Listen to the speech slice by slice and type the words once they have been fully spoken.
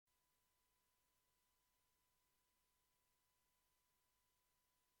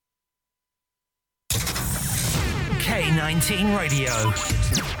19 Radio.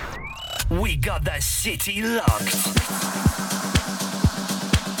 We got the city locked.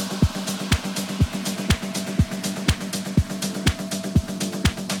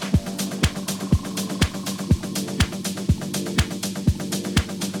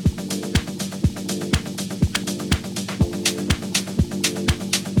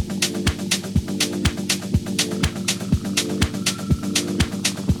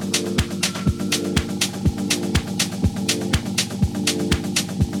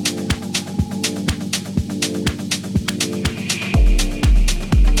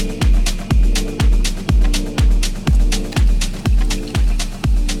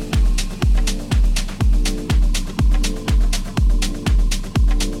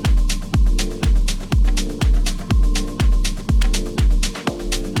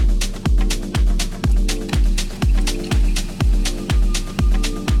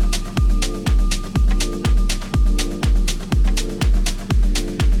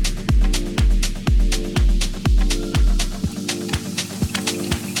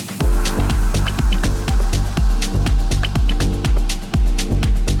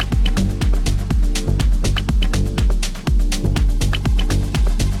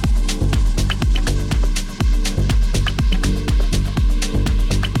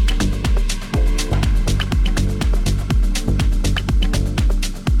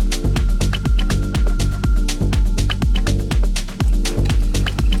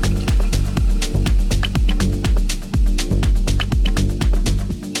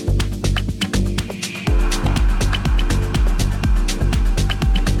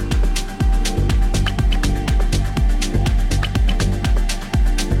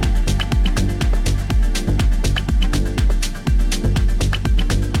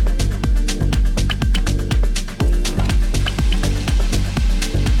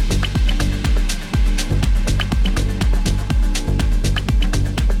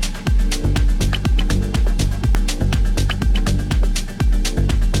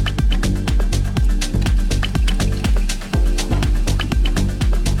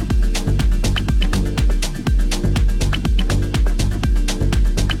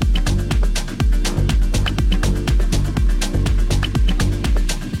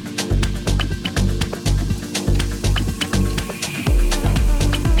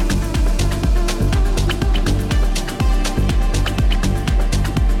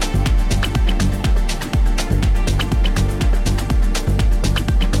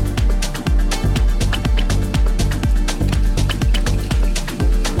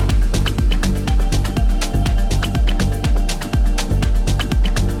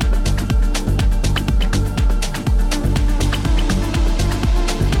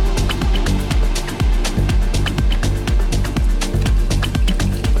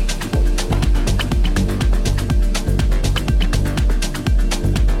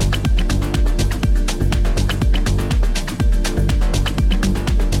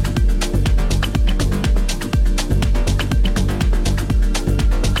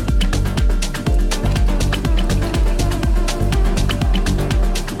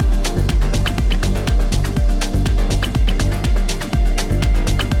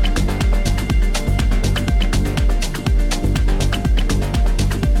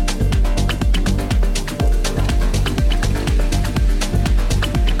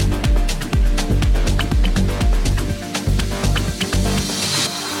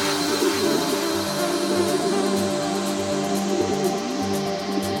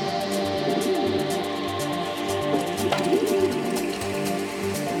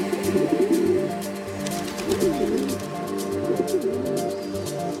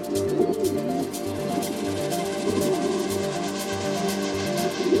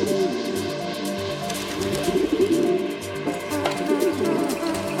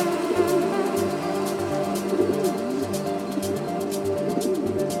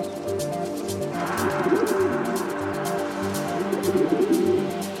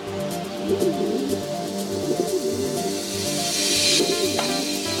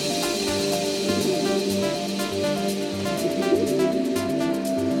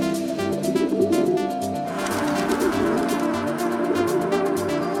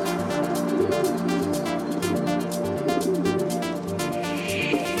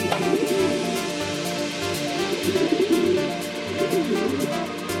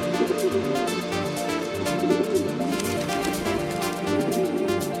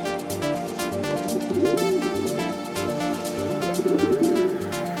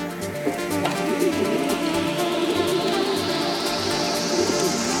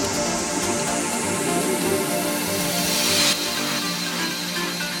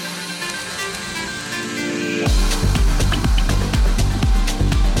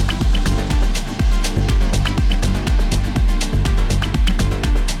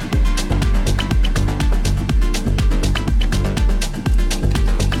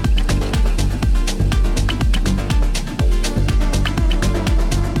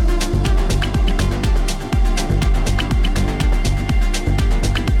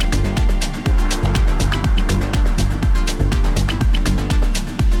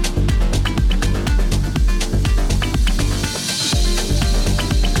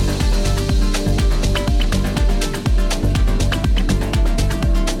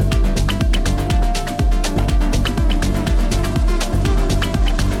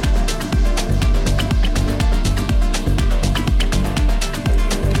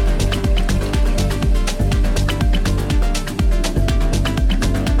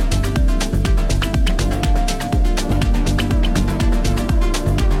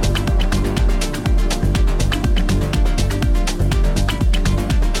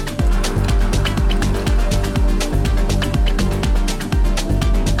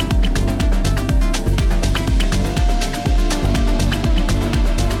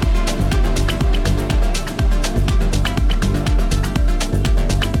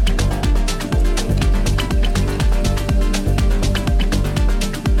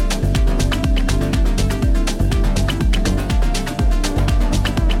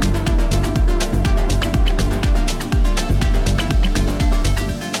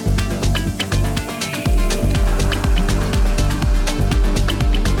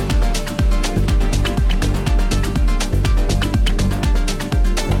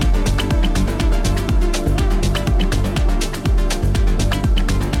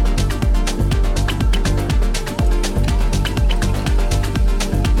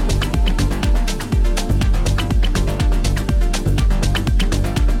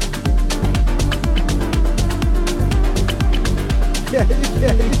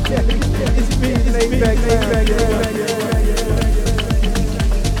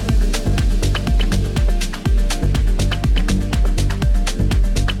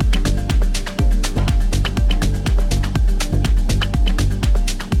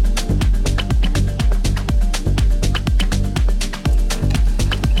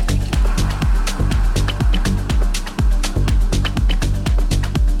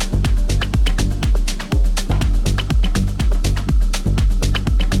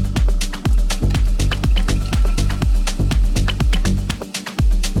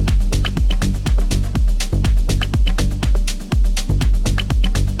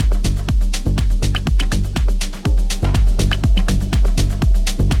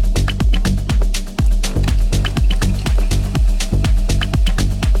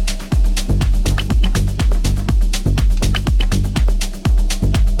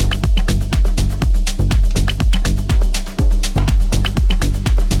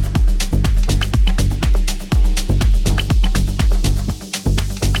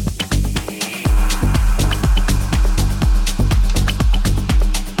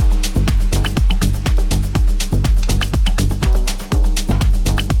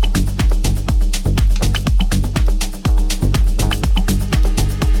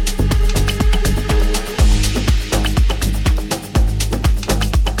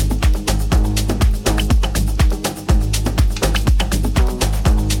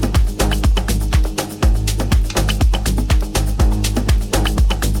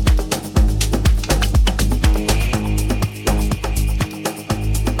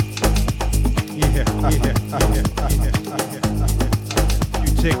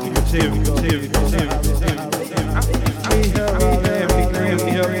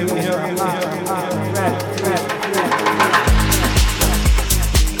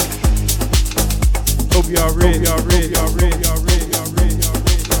 ready.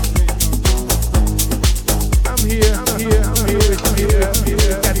 I'm here.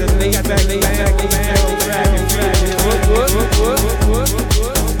 Got the laidback.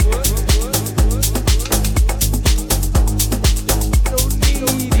 No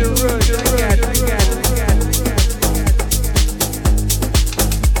need to rush. I got it.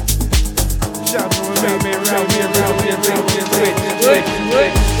 Shout for my man round here.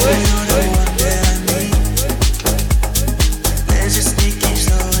 Let's just take it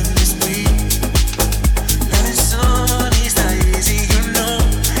slow and just breathe. Loving someone is not easy, you know,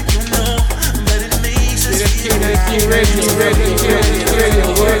 but it makes us feel like ready.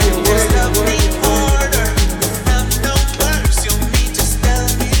 just love me harder. Have no mercy on me, just tell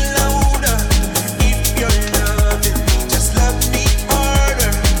me louder. If you're loving me, just love me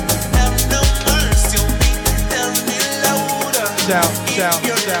harder. Have no mercy on me, tell me louder. Shout.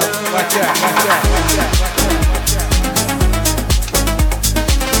 Watch that.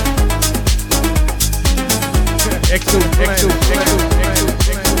 Exo.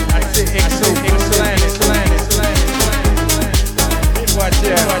 I said exo. Watch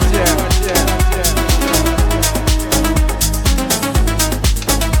out.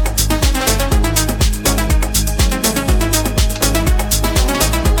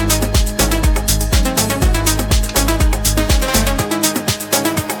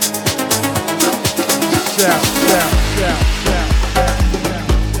 Shout.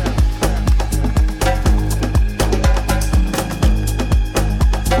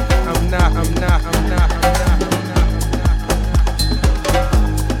 I'm not.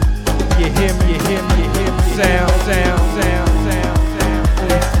 You hear me? Sound.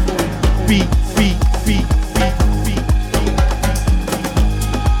 Beat.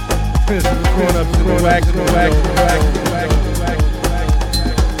 Going up to the wax.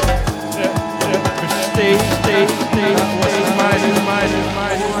 Stay. What's his mind?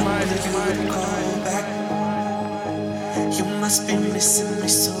 You must be missing me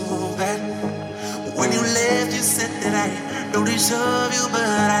so bad. When you left, you said that I don't deserve you, but I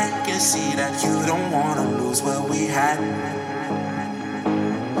can see that you don't wanna lose what we had.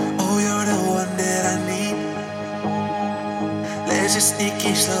 Oh, you're the one that I need. Let's just take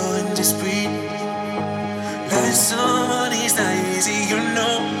it slow and just breathe. Loving someone is not easy, you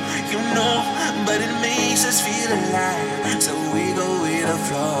know, but it makes us feel alive, so we go with the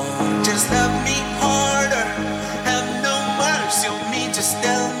flow. Just love me harder, have no mercy on me, just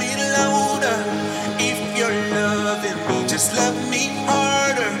tell me louder. If you're loving me, just love me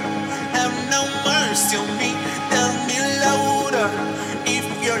harder, have no mercy on me, tell me louder. If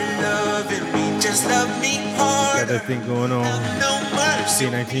you're loving me, just love me harder. Got that thing going on. No mercy,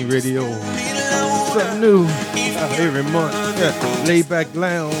 K19 Radio. Something new every month. Laidback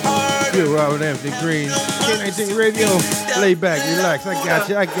Lounge. Feel Robert Anthony Green. K19 Radio. Lay back, relax. I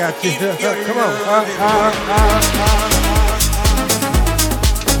got you. Come on. Hold on.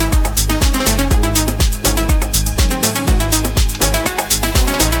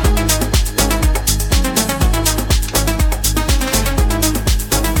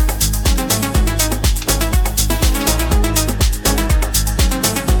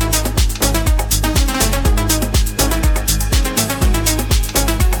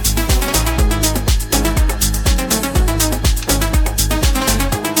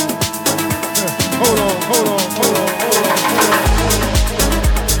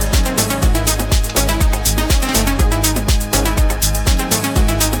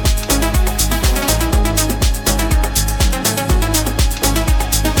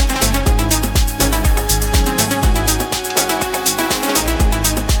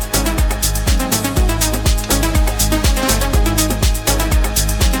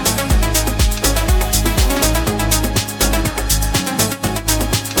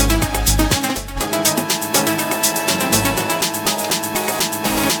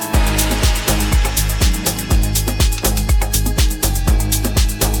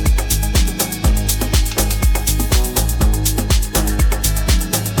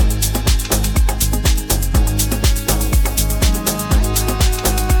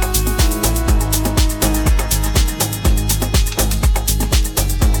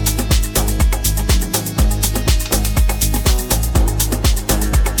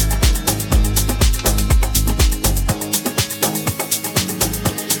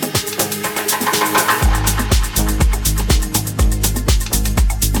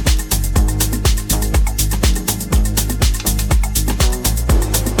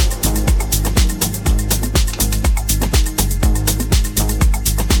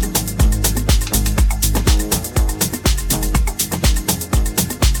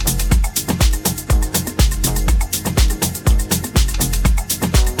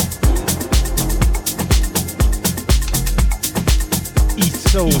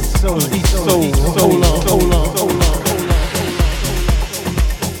 Hold on.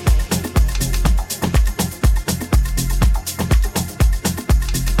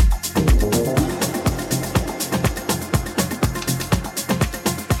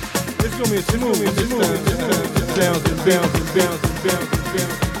 It's gonna be a smooth sounds and bounce.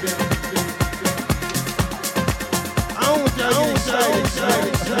 I don't want y'all to get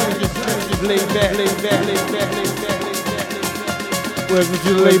excited. Just lay back. Welcome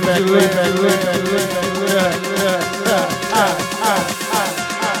to the laidback.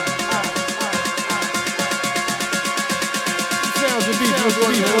 Sounds and beats.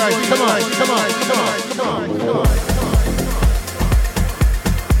 Right. Come on.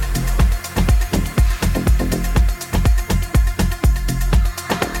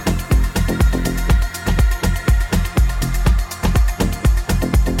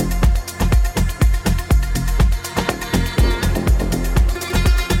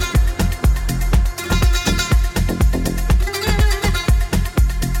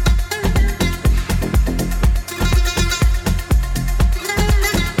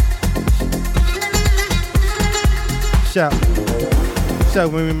 Shout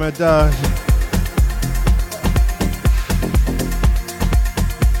with me, my dog.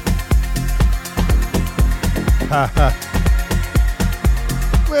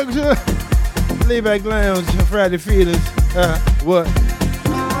 Welcome to Laidback Lounge, Friday Feelings. What?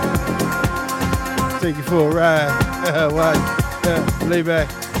 Take you for a ride. What? Lay back.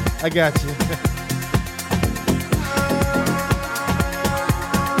 I got you.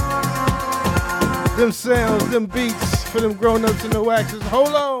 Them sounds, them beats for them grown-ups and the waxes. Hold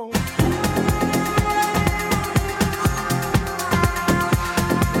on.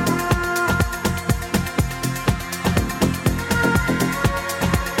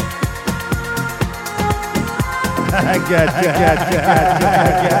 I got you.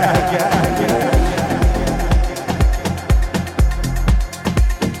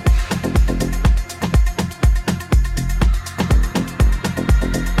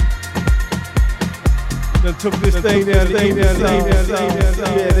 Took this thing down, yeah, they play it down, that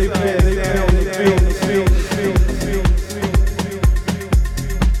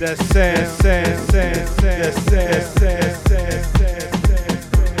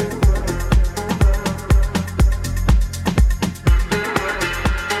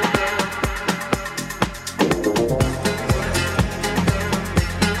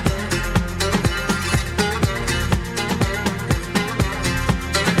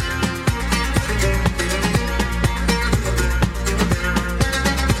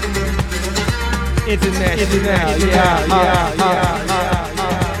International, yeah.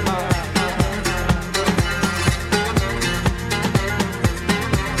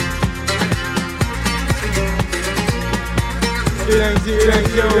 It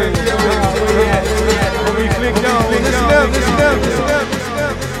ain't yo. When we click on, listen up.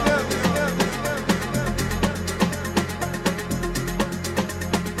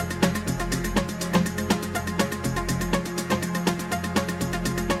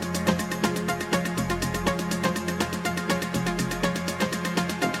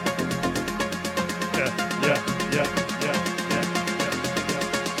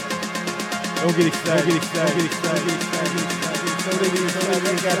 Don't get excited.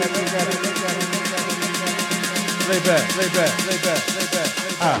 Lay back.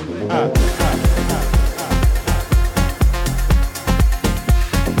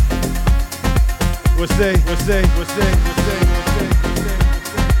 What's say?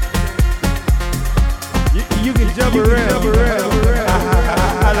 You can jump around.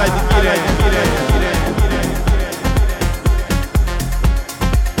 I like to get at.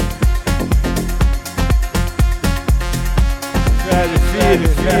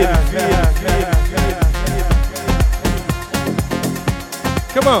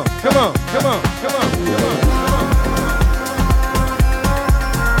 Come on.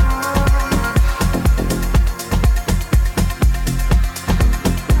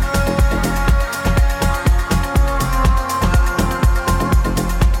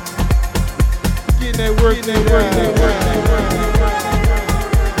 Getting that work.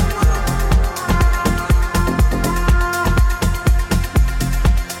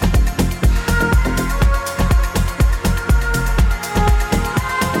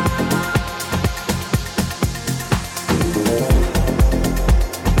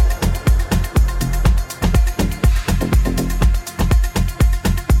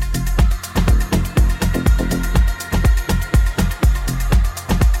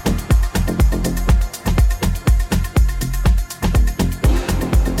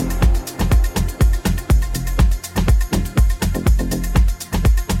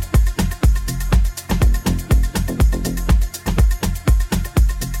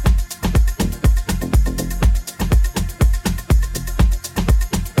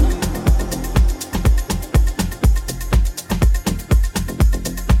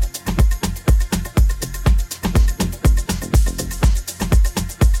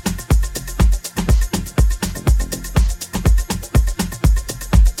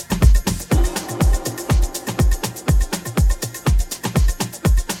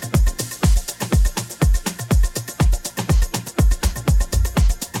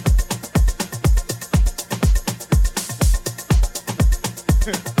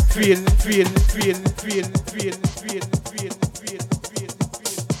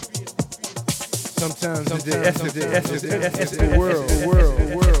 Sometimes the essence of the world.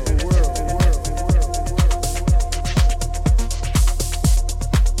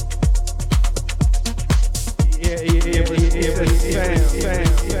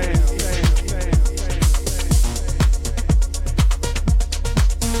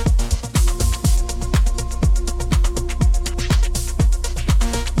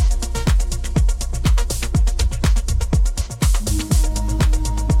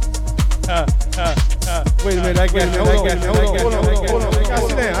 Wait a minute, I got it. Hold on.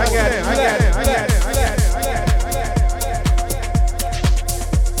 Sit down. I got it.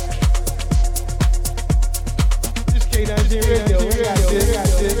 This K19 Radio. We got this.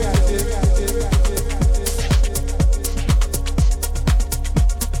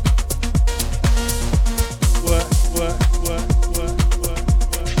 What?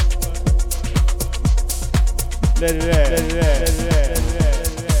 Let it out.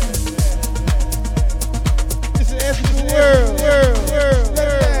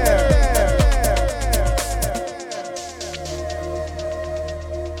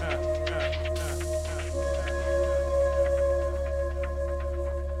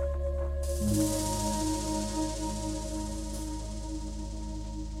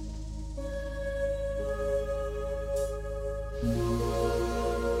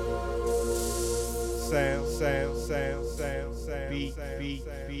 Sound, beat.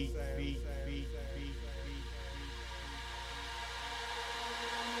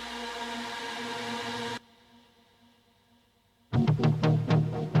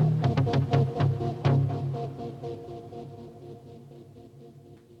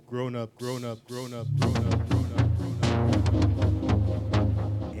 Grown up.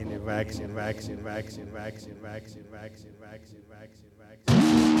 And vaccine.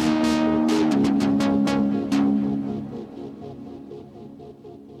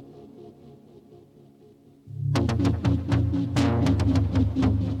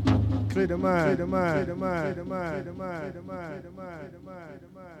 Clear the mind.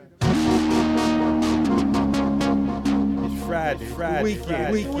 It's Friday.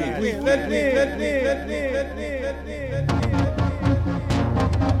 Weekend. Let it in.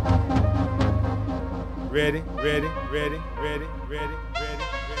 Ready.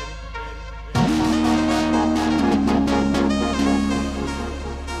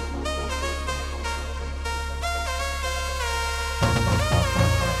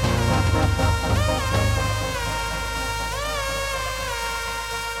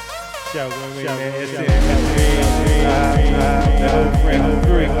 Shout with me, man. Old friend,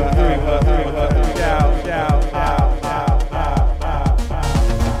 shout.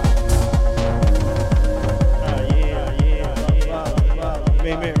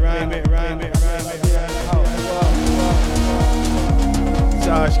 Rhyme.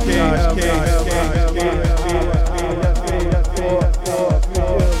 Josh K.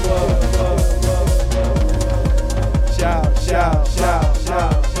 Shout.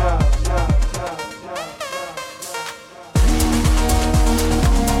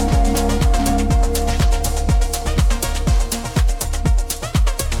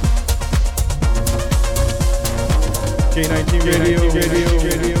 K19 Radio.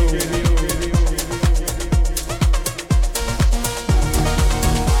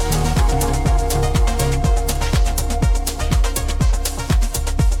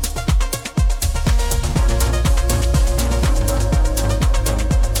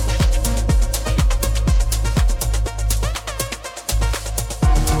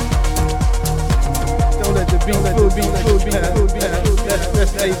 Don't let the beat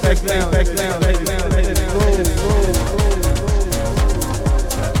let's lay back down, let it roll.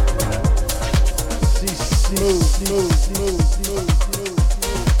 Smooth.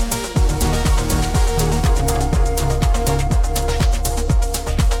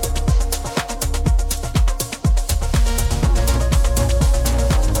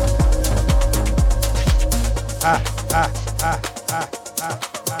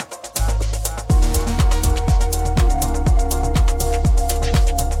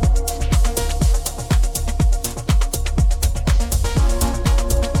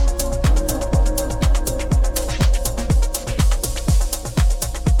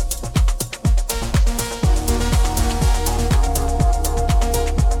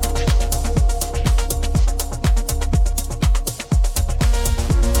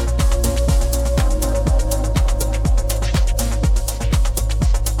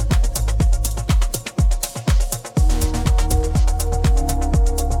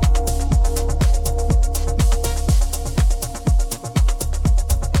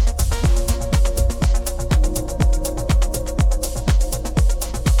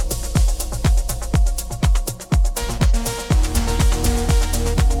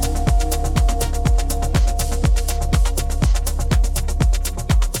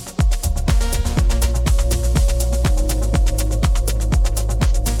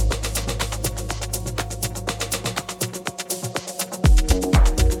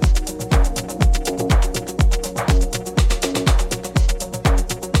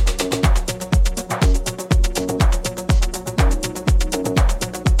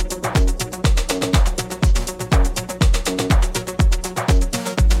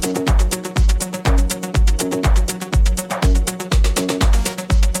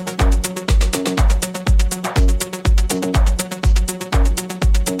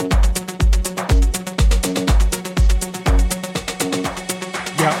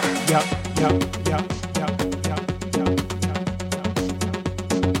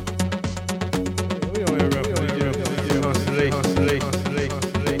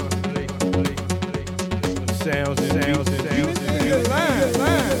 sounds and sounds and sounds and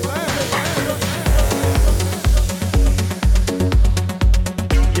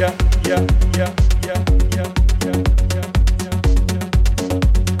yeah, yeah, yeah, yeah, yeah, yeah, yeah.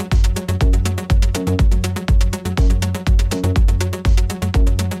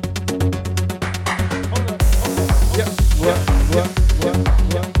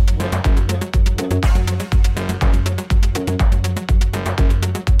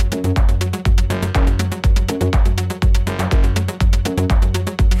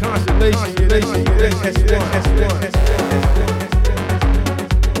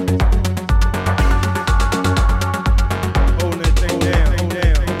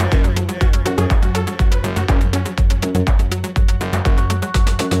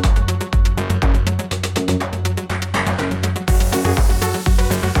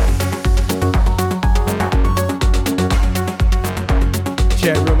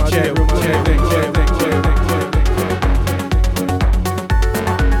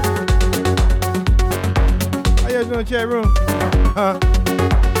 Chat room, huh?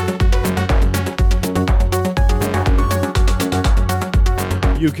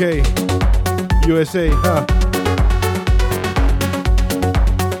 UK, USA, huh?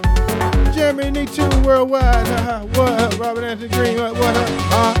 Germany too, worldwide, what? Robert Anthony Green, what?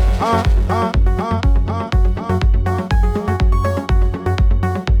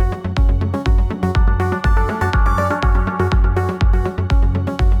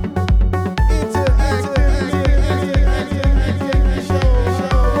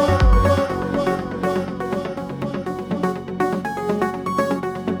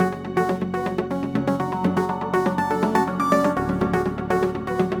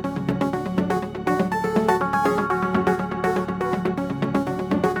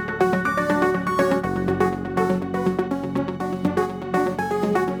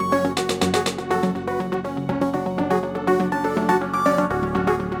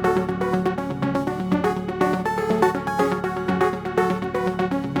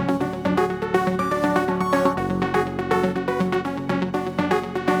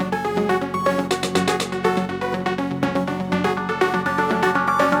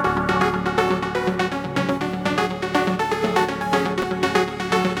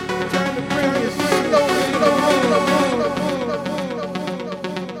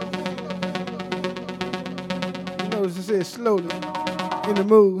 Slowly in the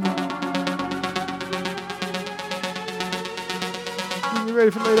mood. You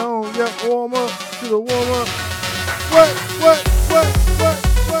ready for later on? Yep, warm up to the warm up. What?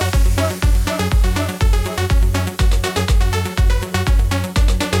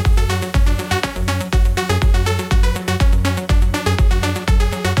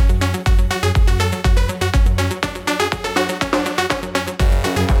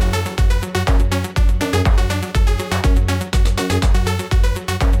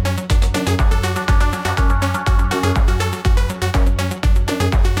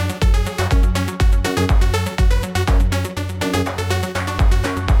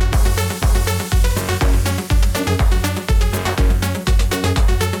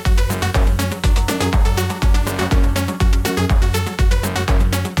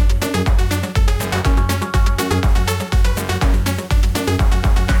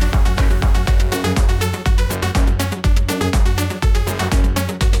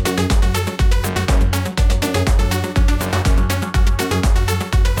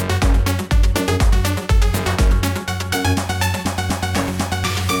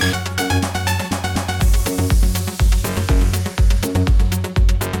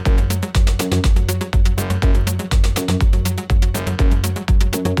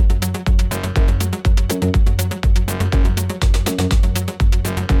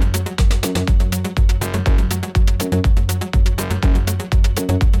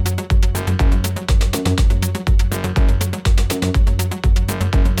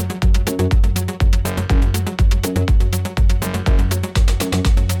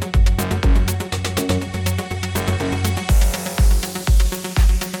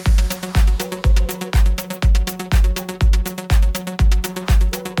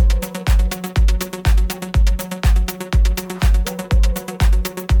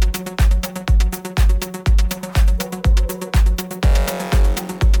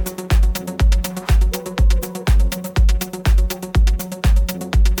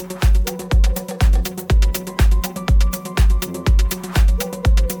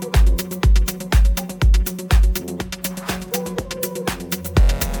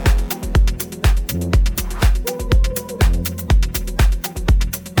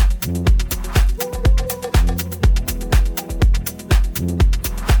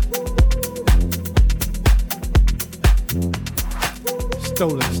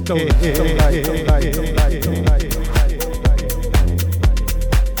 stolen.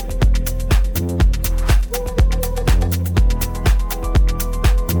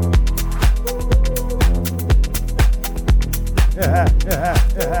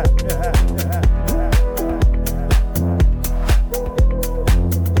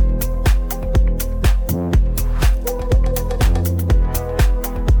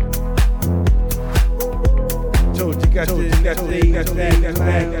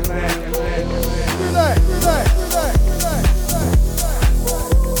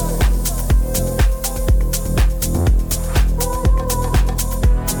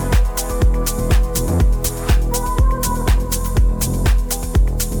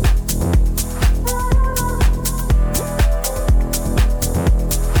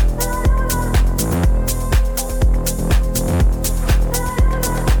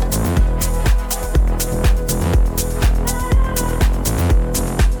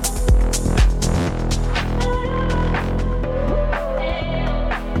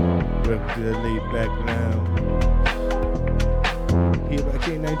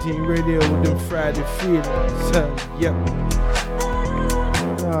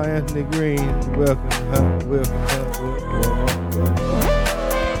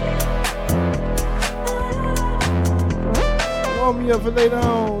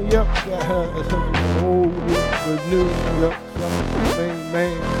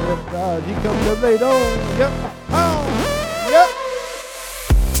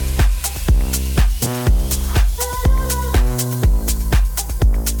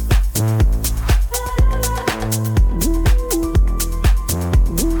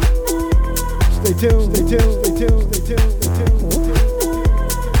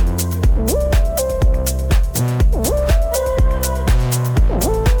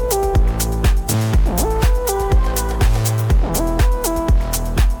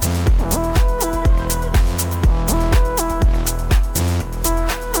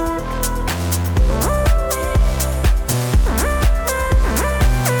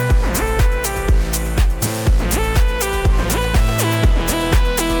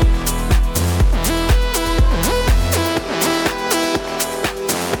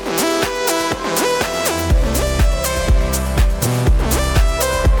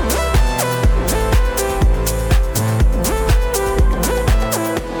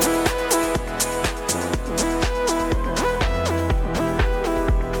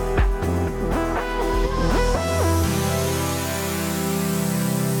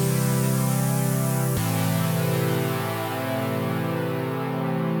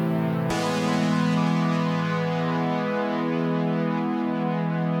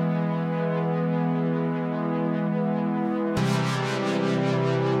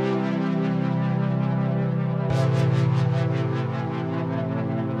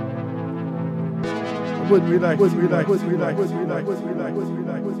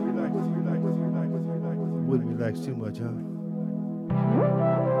 Wouldn't relax too much, huh?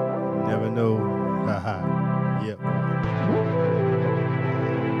 Never know. Haha. Yep. All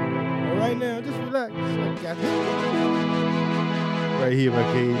right now, just relax. I got this. Right here, my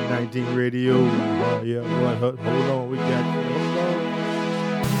K19 radio. Yeah, hold on, we got you. Hold on.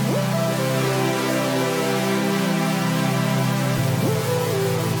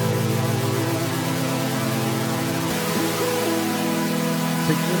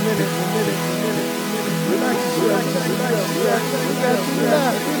 Take a minute. Relax.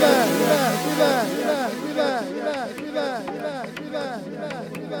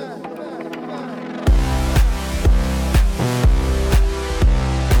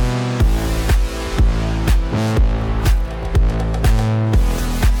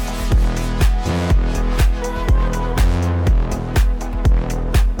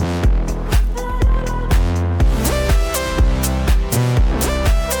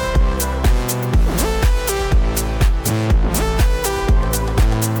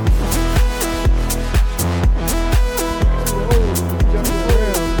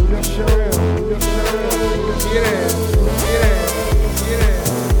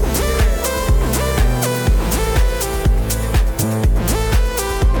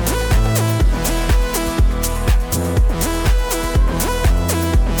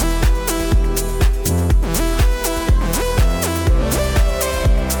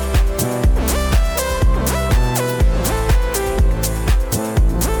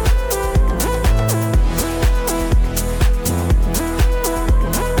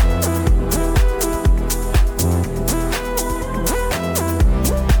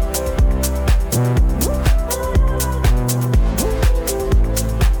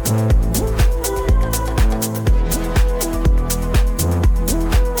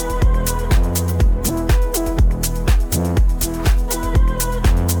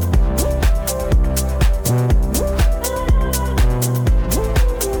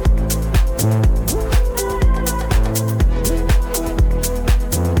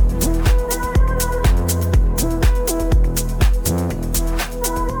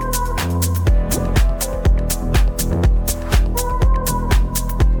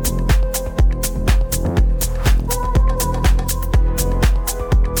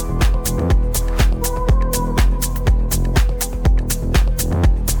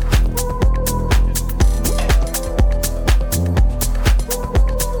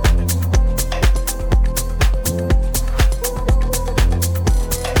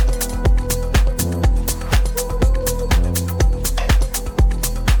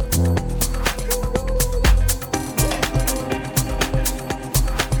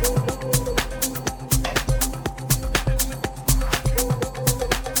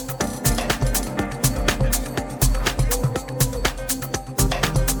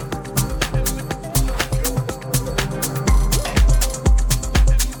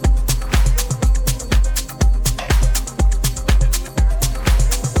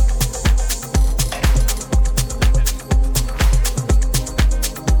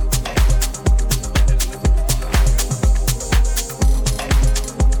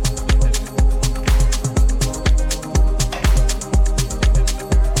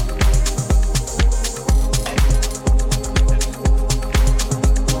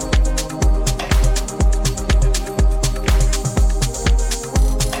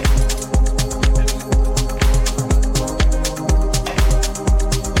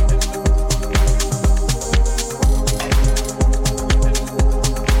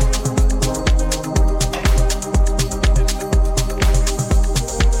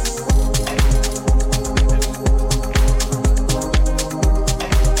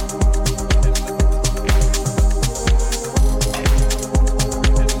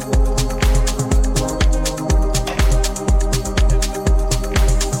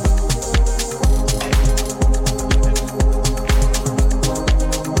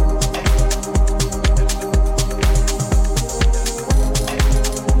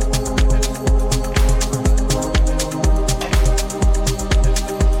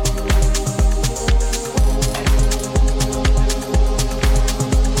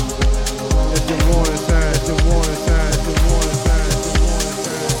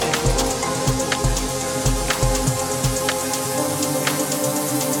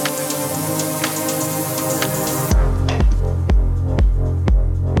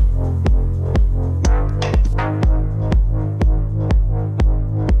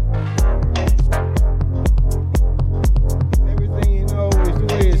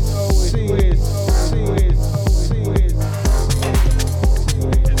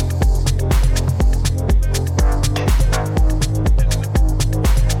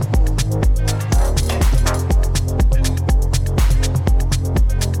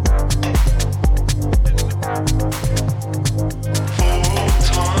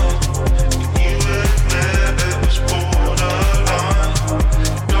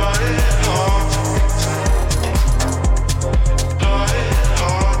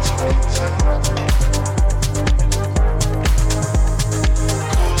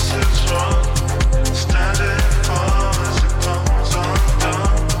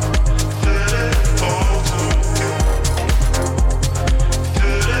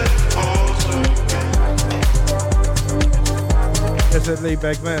 That's that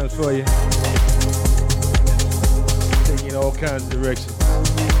laidback lounge for you. Taking you in all kinds of directions.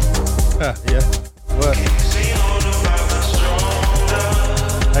 Yeah. What?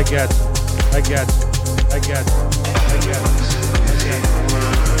 I got you. I got you. I got you. I got you. I got you.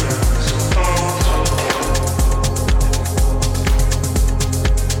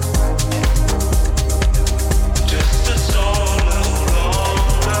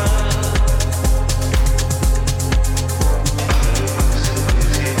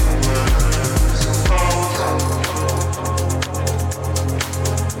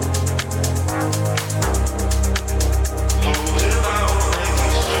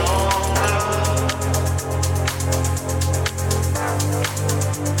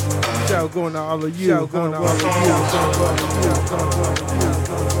 Going to all of you. Going to all of you.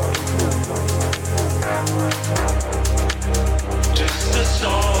 Just a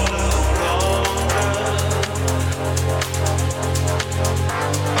soul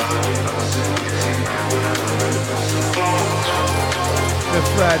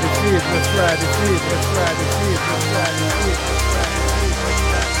Let's ride the shit. Let's ride the shit. Let's ride the shit. Let's ride the shit.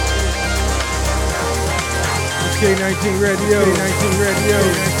 K19 Radio. K19 Radio.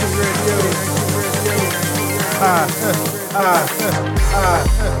 K19 Radio.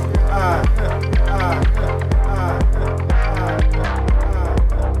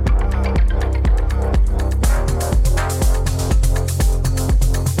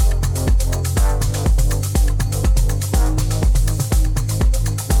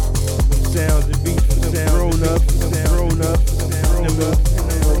 Sounds and beats from them grown up,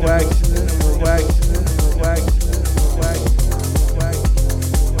 waxing.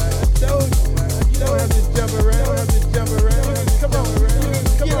 You don't have to jump around. Come on.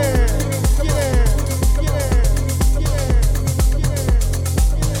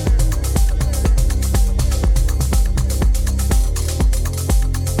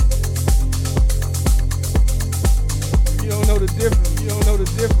 You don't know the difference.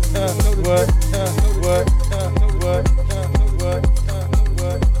 What?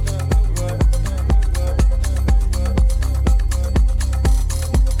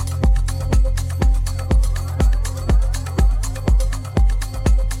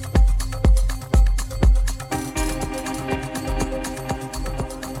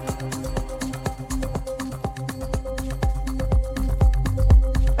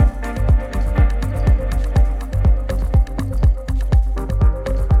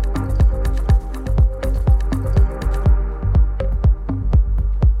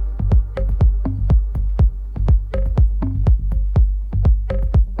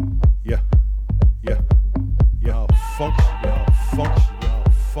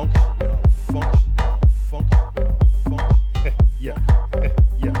 Yeah.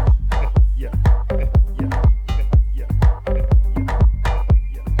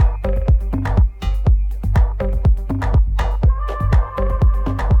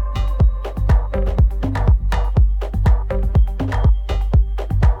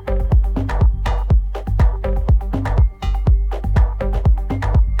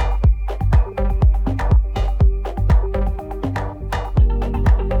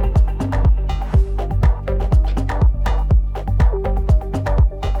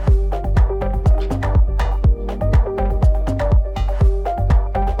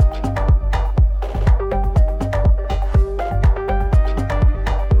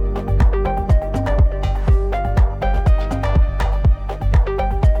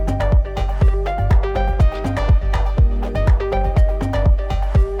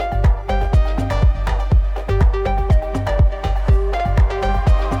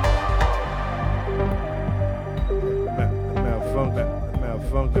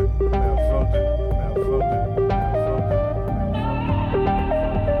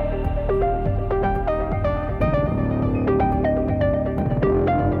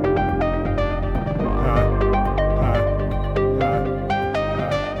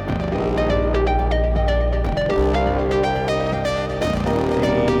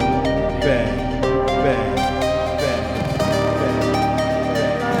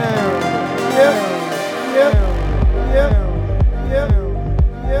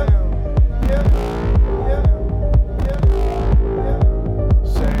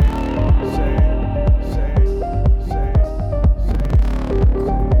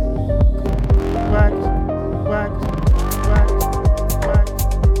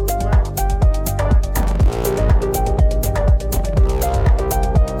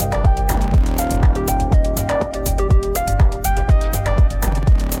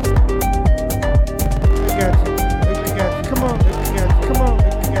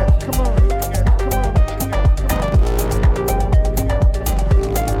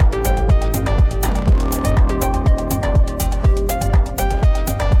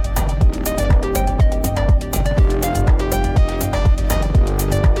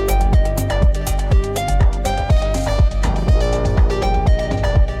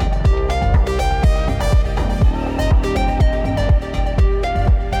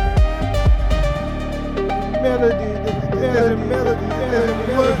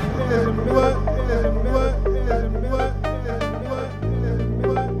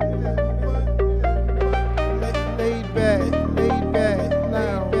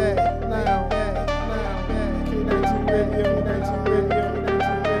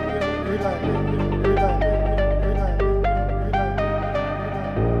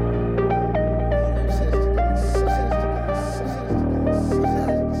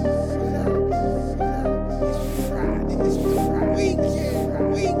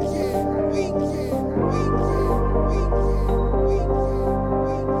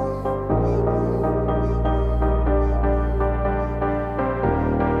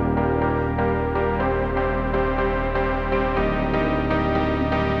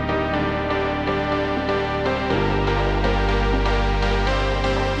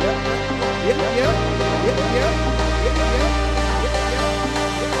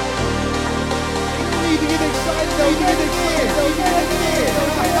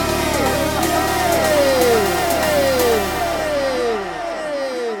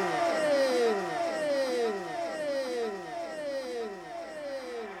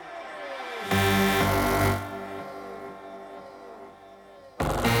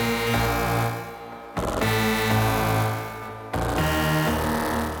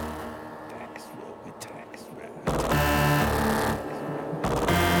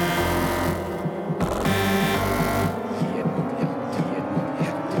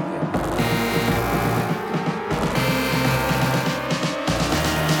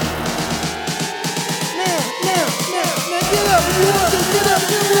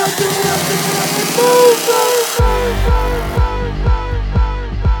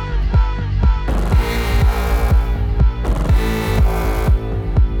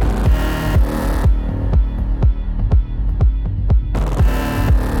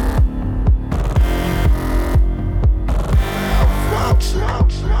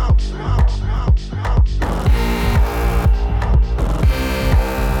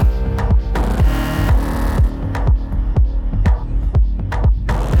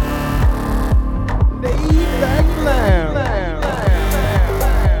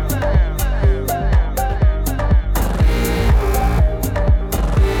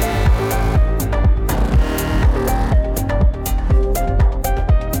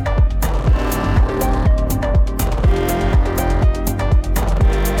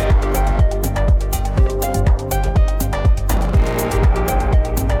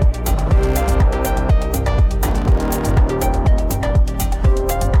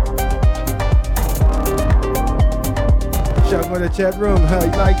 Chat room, how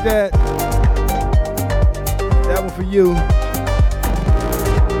you like that? That one for you.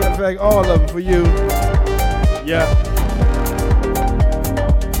 Matter of fact, all of them for you. Yeah.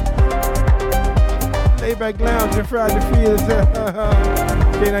 Laidback Lounge and Friday Feels.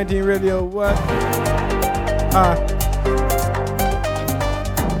 K19 Radio, what?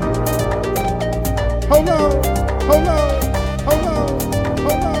 Hold on, hold on, hold on,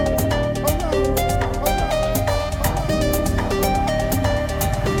 hold on.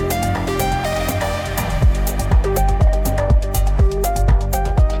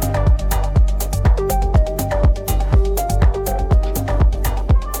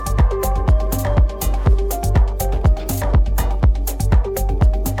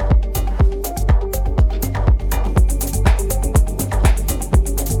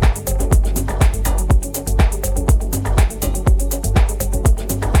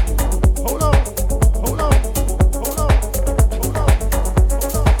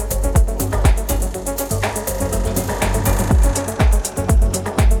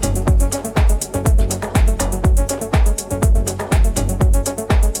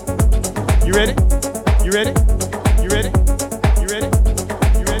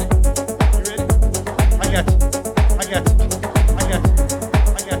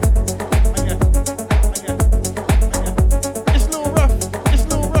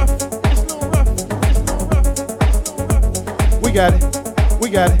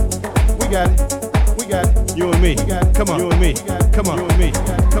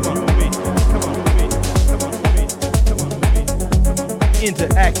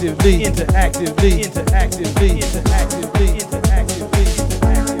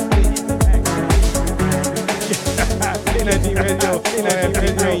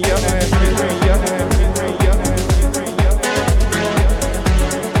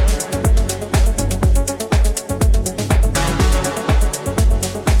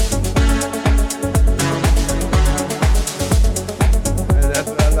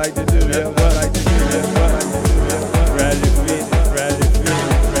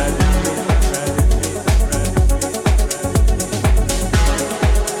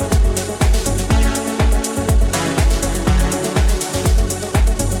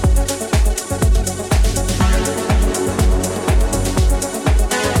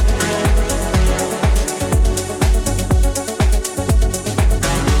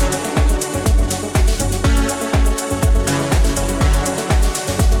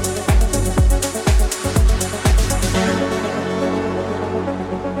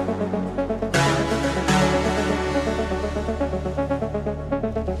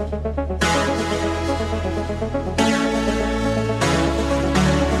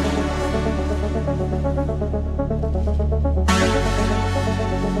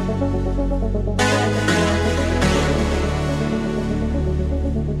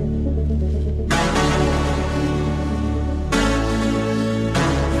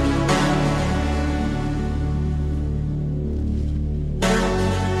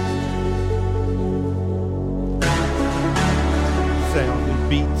 sounds and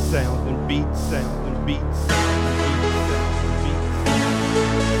beats, sounds and beats, sounds and beats, sounds and beats.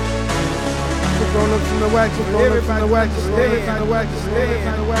 We're going up from the wax, we're going up from the wax, everybody the wax,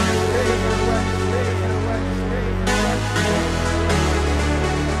 everybody the wax,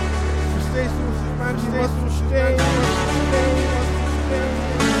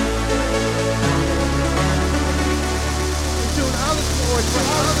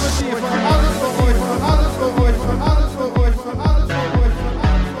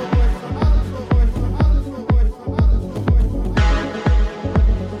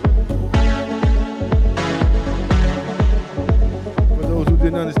 for those who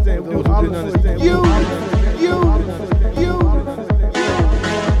didn't understand, you.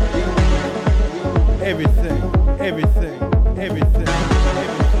 Everything.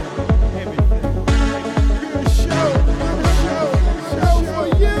 Show for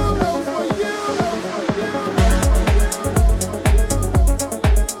you.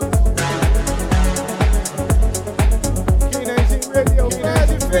 K19 Radio,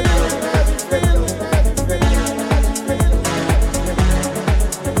 how's it feel?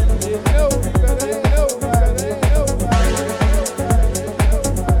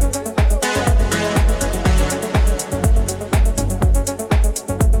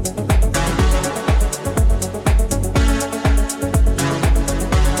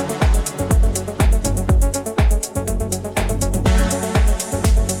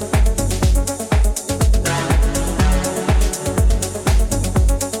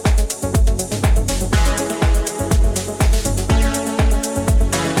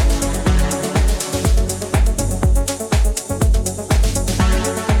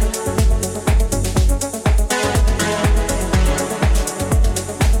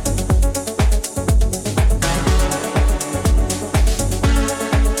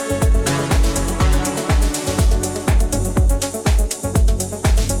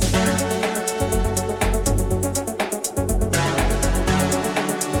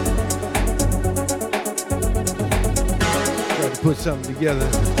 Put something together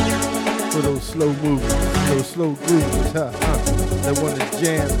for those slow movers, those slow groovers, that want to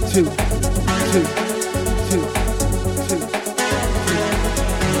jam two.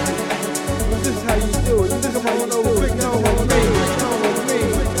 This is how you do it. This is how you do it. Quick on with me.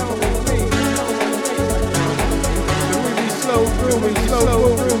 We be slow grooving, you know what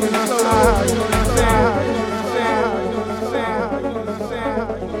I'm saying?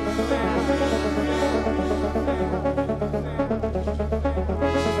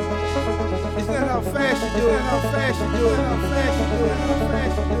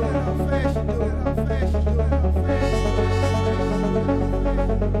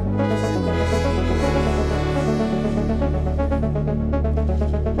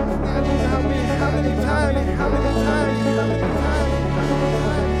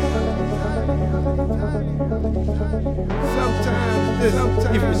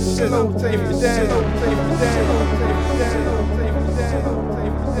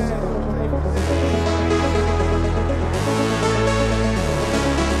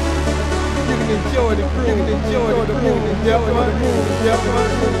 Enjoy the groove, enjoy the groove,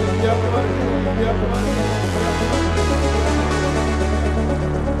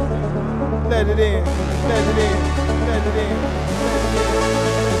 let it in.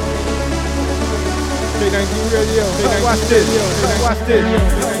 K19 Radio, watch this.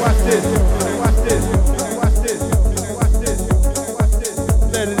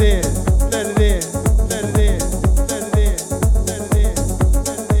 Let it in.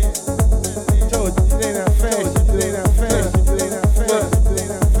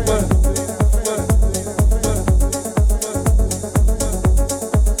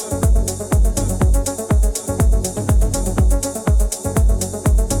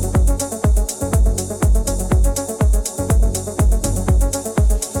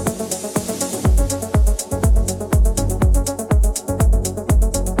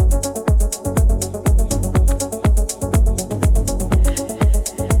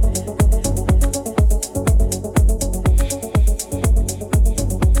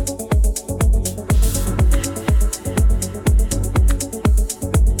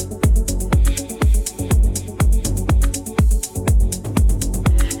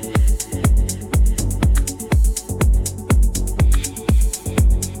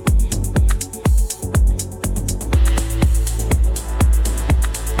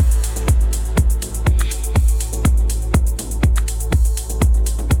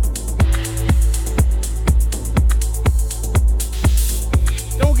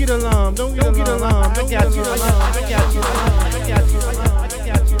 Don't get alarmed. I got you.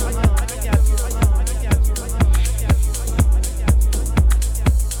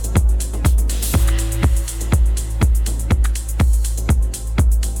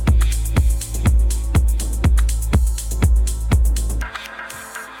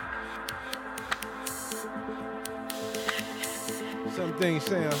 things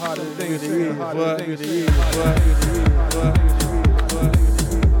sound harder than things I told you.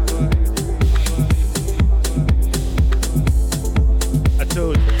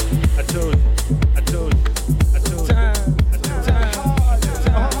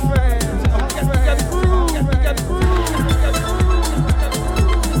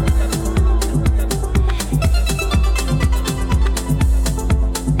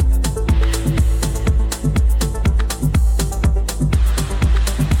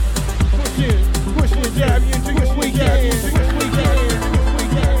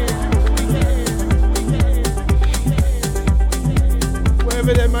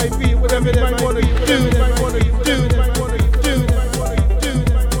 Whatever that might want to do,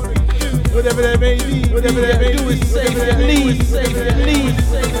 whatever that may be, whatever that may do is safe and leave.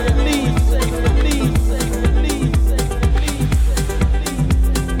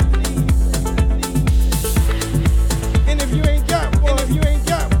 And if you ain't got one,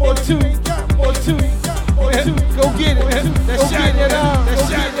 or two, go get it. Let's shine it out.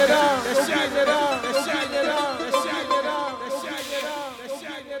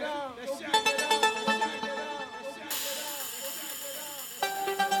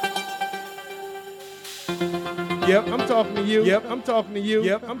 Yep, I'm talking to you. Yep, I'm talking to you.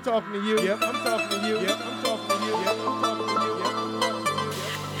 Yep, I'm talking to you. Yep, I'm talking to you. Yep, I'm talking to you. Yep, I'm talking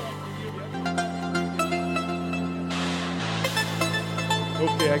to you.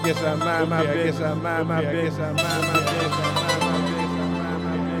 Okay, I guess I mind my business.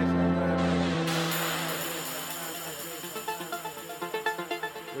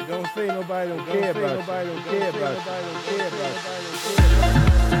 But don't say nobody don't care about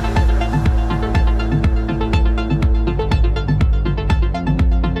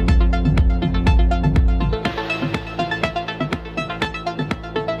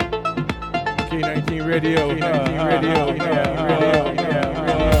Radio.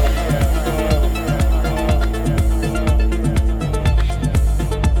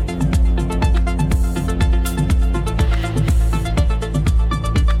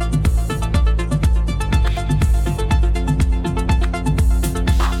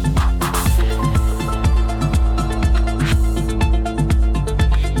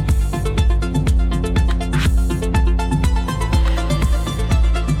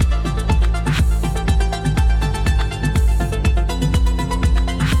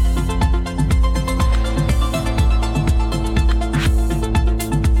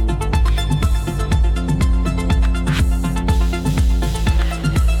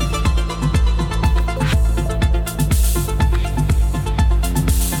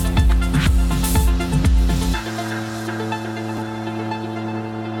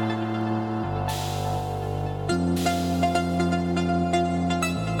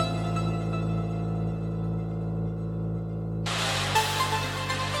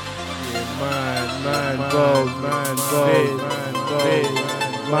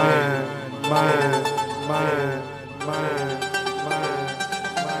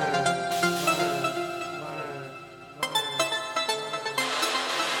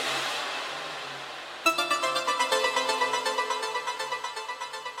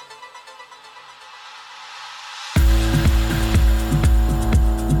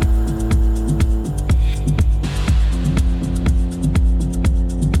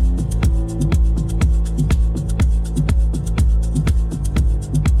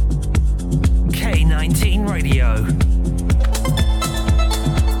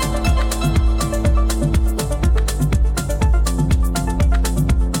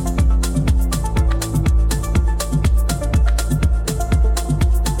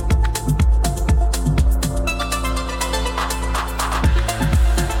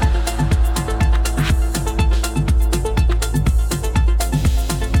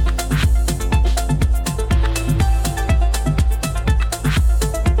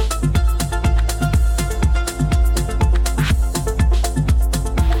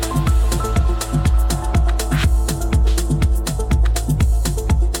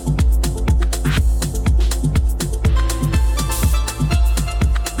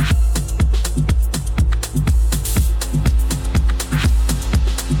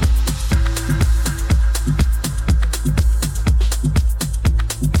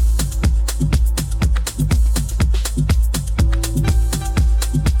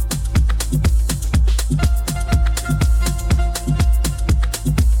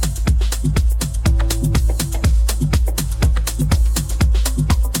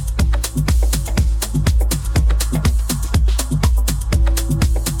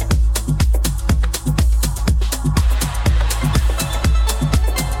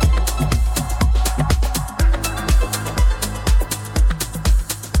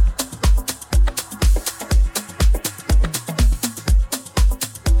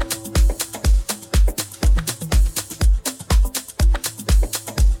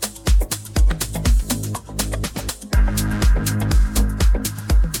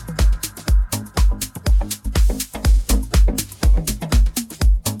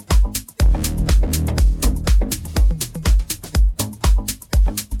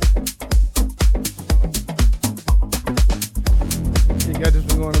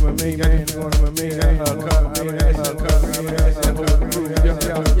 to my main man, going to my main man,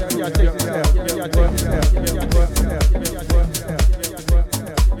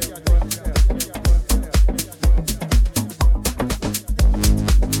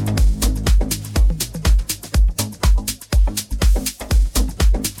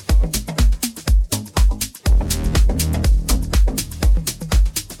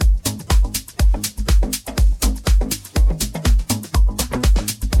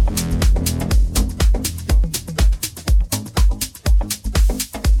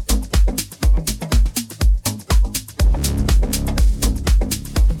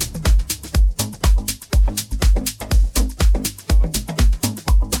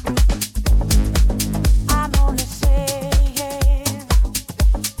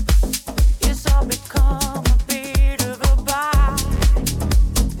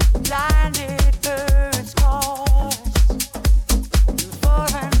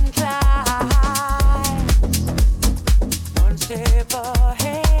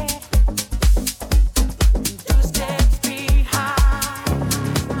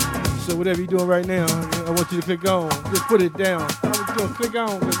 whatever you're doing right now, I want you to click on. Just put it down. I want you to click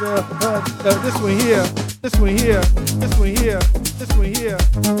on because this one here, this one here, this one here, this one here,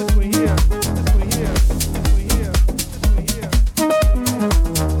 this one here, this one here, this one here, this one here.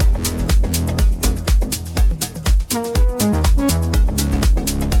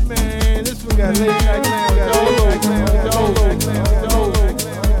 Man, this one got laidback now.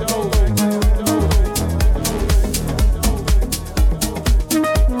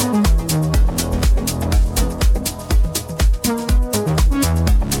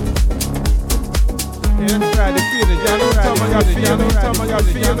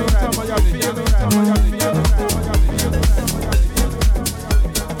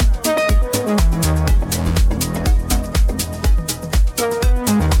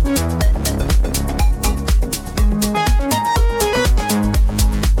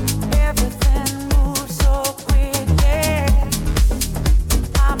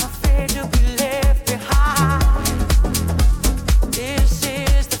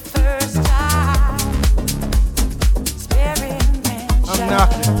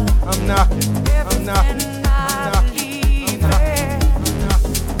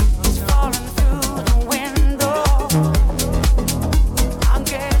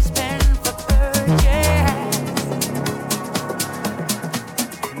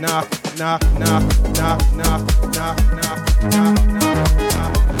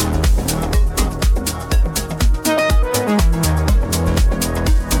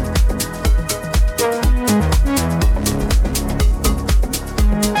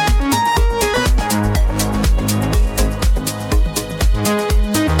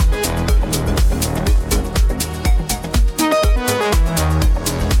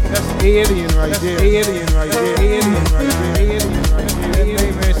 Alien right there, alien right there, alien right there, alien right there.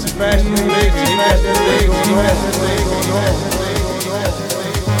 Hey man, Sebastian, he got that leg going on.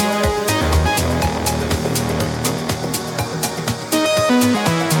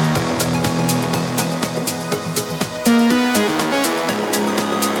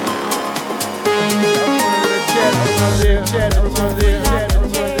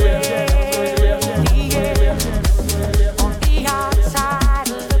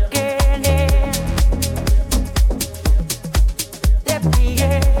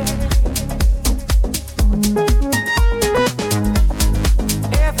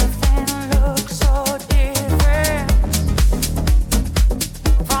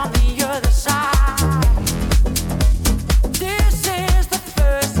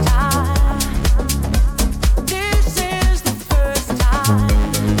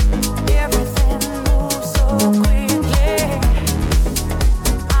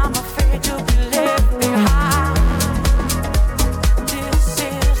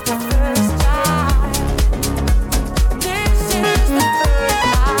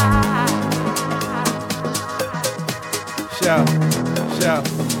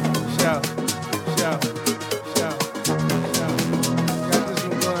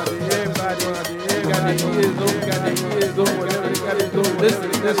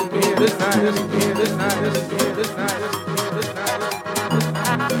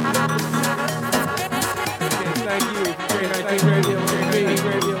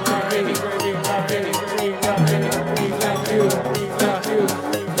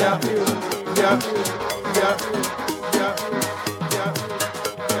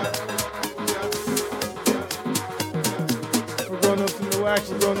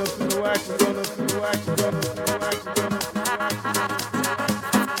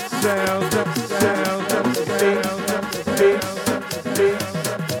 Sounds up,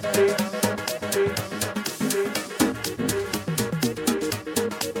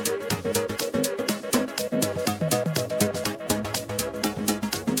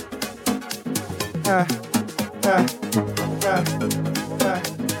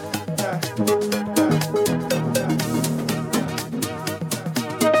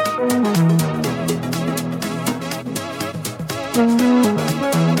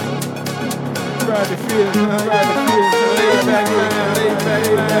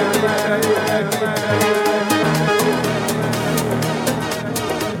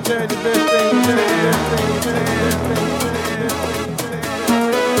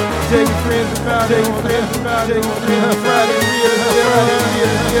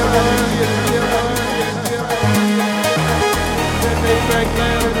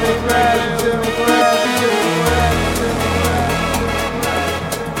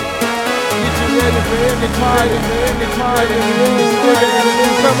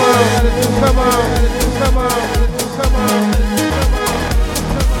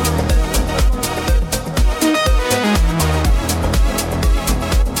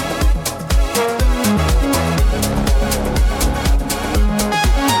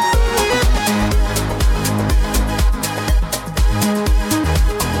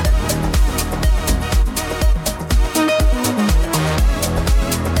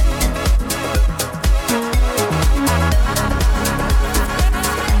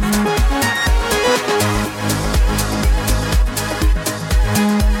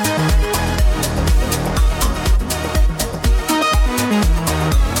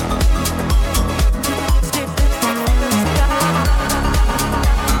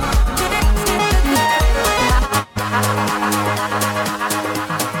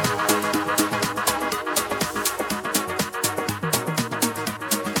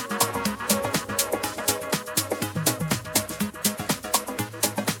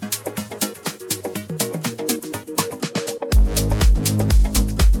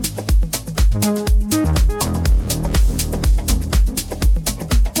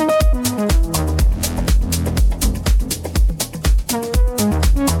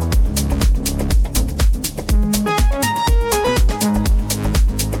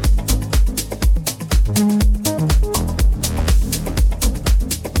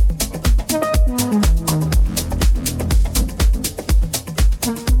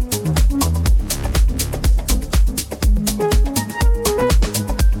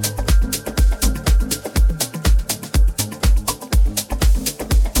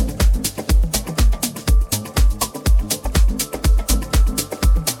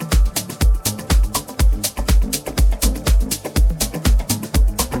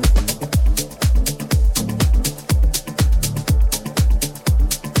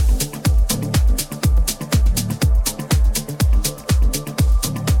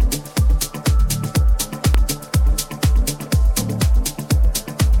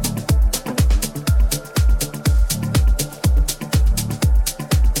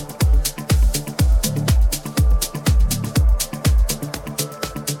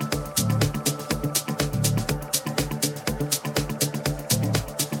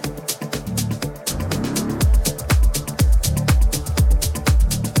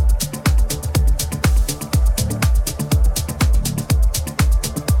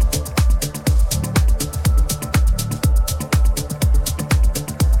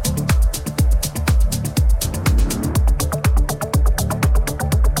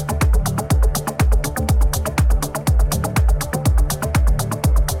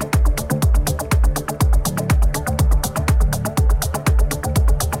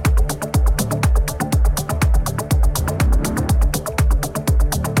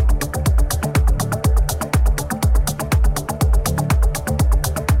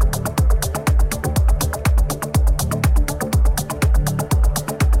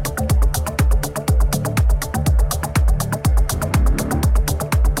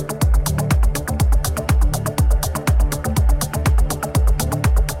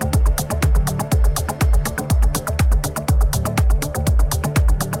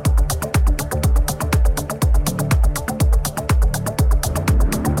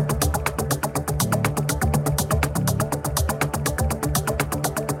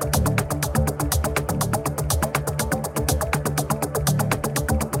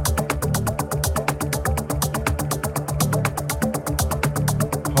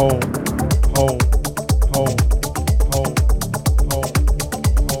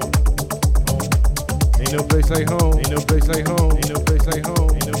 home. Ain't no place like home. Ain't no place like home. Ain't no place like home.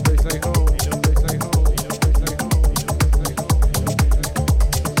 Ain't no place like home. Ain't no place like home. Ain't no place like home.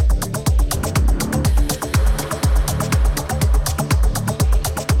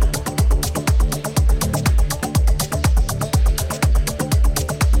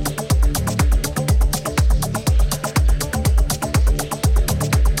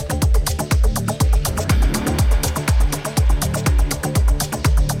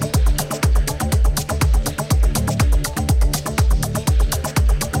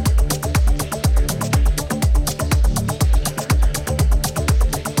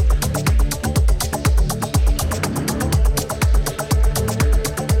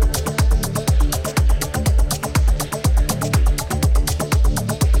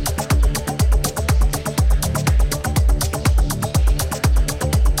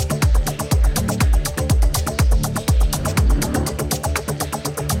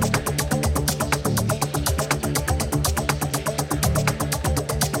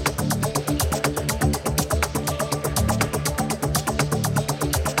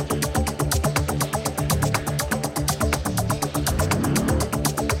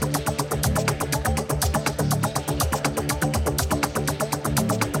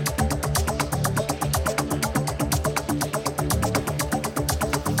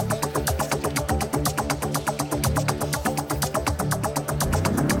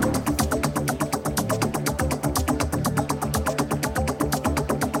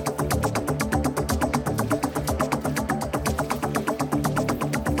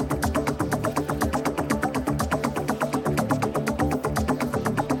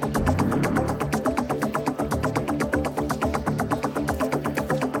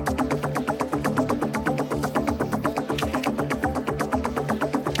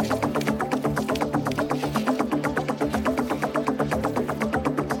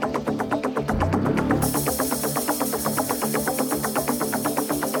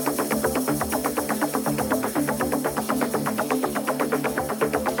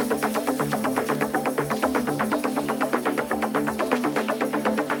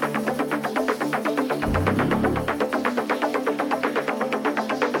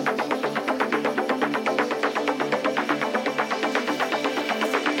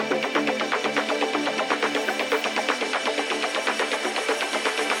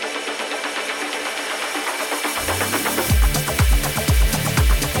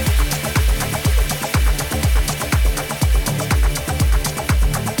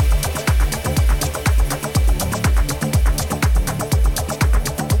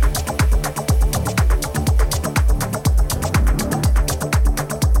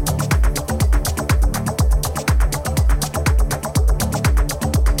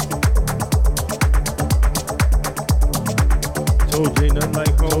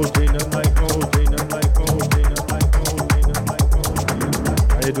 home, ain't nothing like home, ain't nothing like home, ain't nothing like home, ain't nothing like home.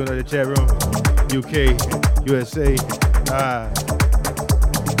 How you doing in the chat room? UK, USA,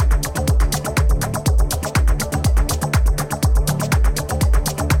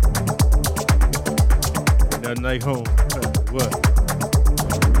 nothing like home. What?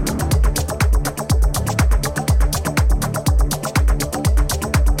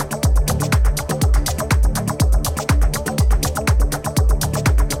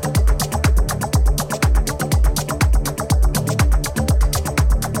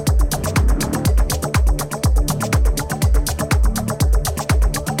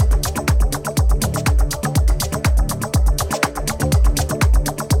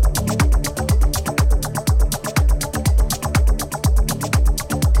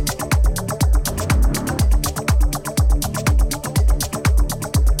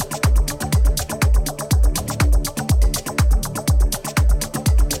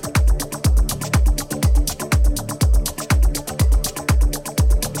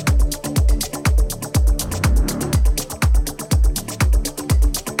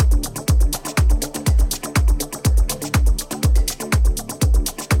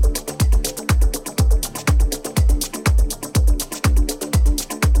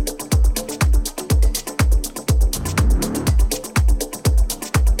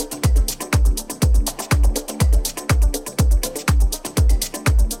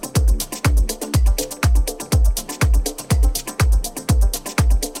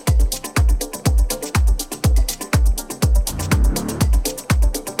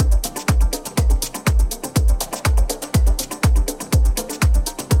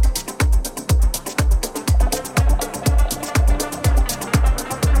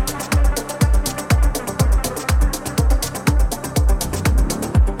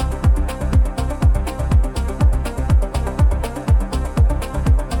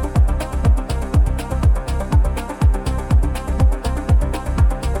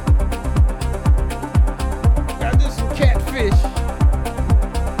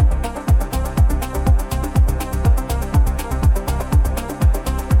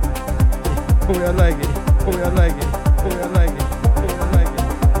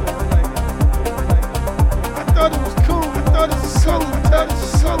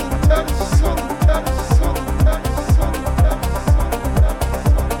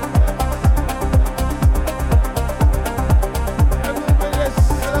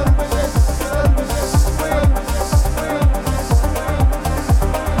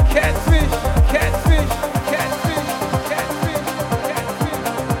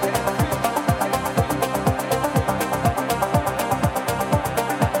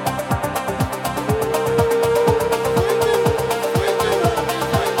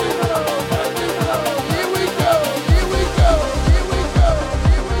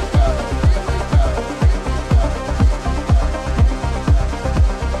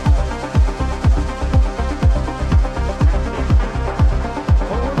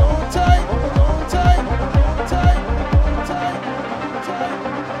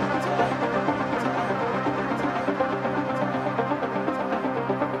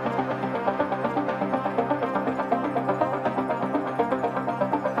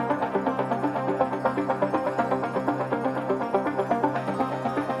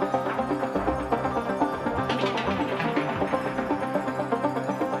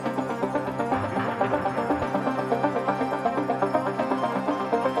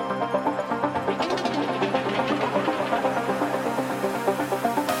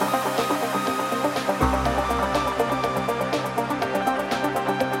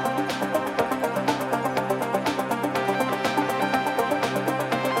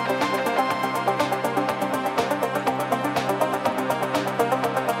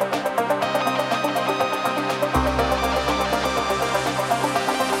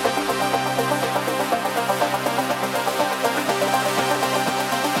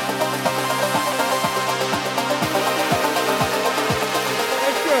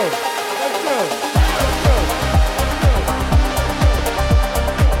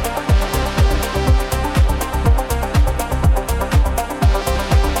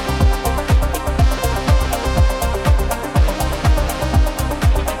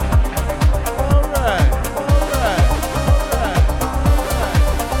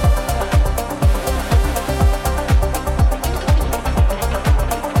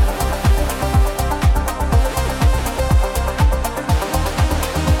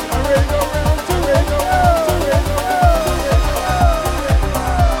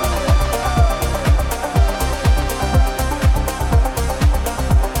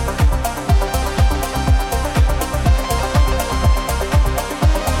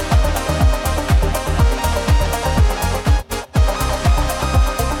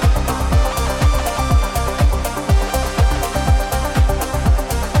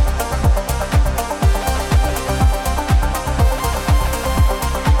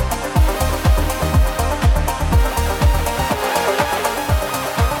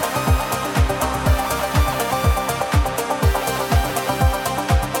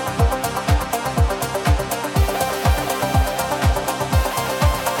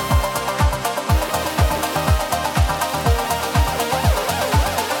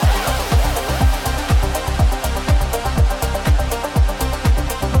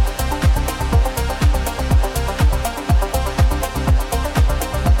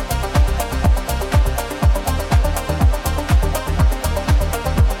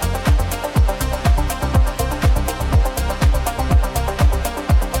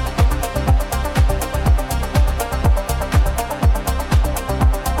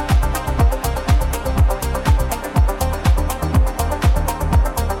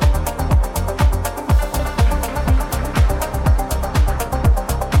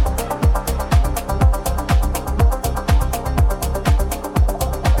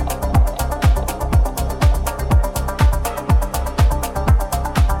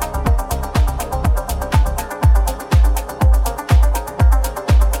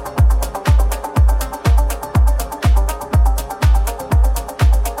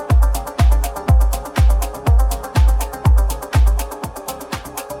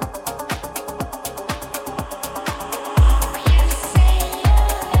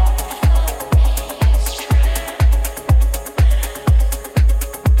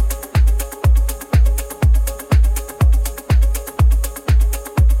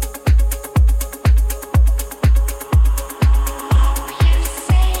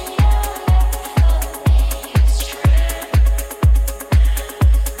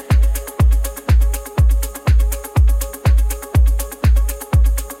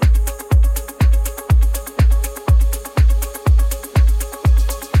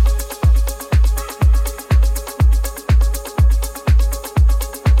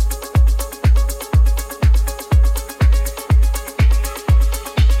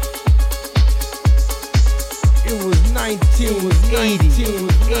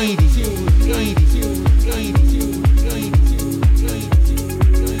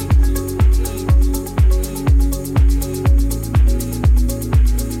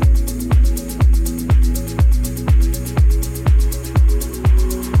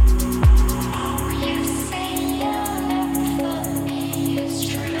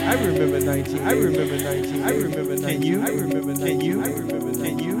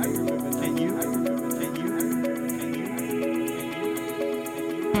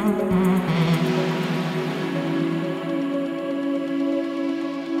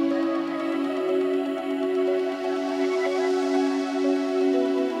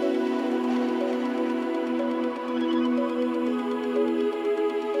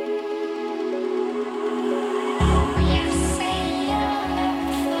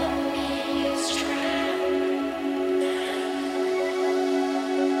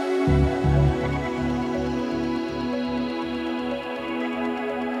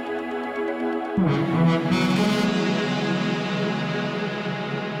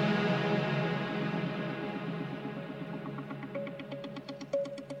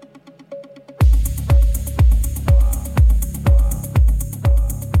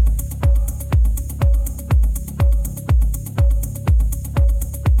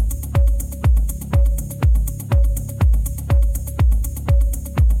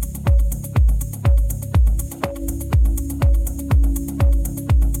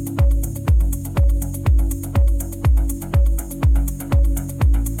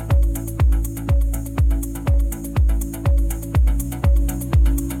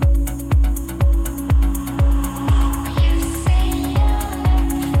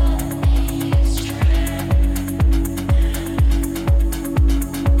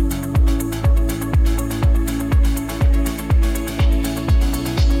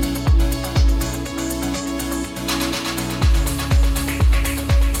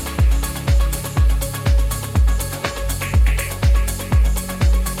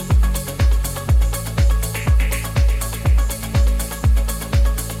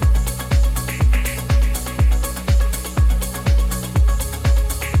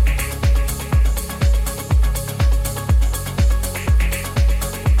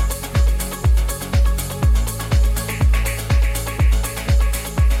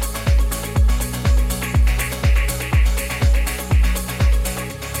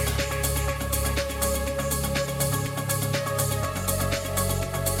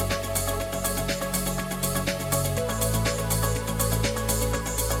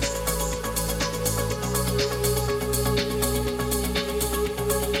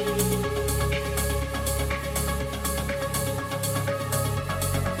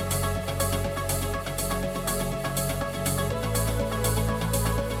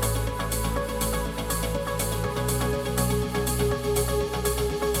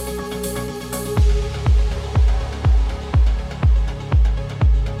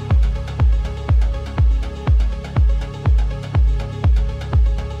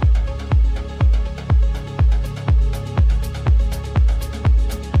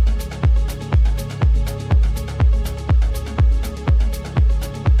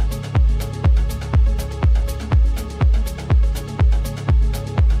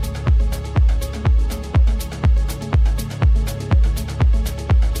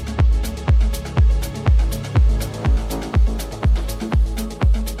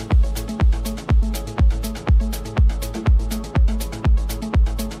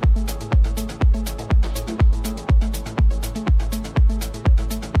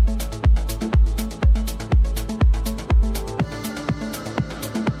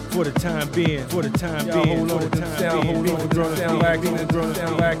 for the time being, for the time being, for the time being. Hold on, drum sound lacking and drum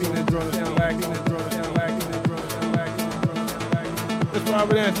sound lacking and drum sound lacking and drum sound lacking and drum sound lacking and drum sound lacking. That's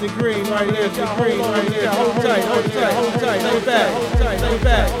Robert Anthony Green right there, Anthony Green right there. Hold tight, hold tight, hold tight, lay back, hold tight, lay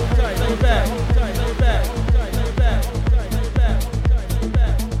back, hold tight, lay back, hold tight, lay back.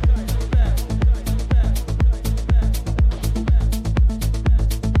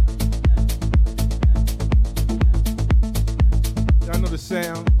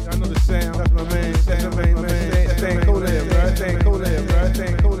 Sound, I know the sound. That's my man. That's my man. Thing cool there, bro. Thing cool there, bro.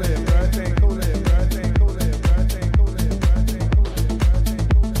 Thing cool there, bro. Thing cool there, bro. Thing cool there, bro. Thing cool there, bro. Thing cool there, bro.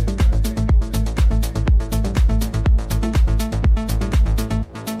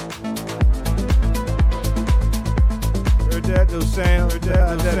 Heard that those sound. Heard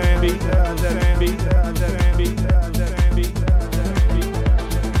that beat. That beat. That beat. That beat.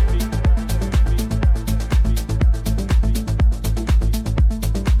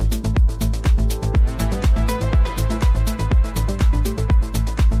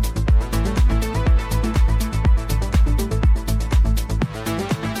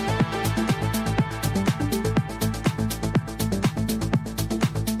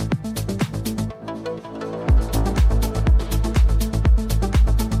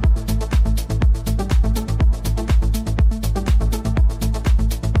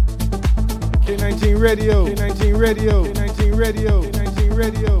 Radio, K19 Radio, K19 Radio, K19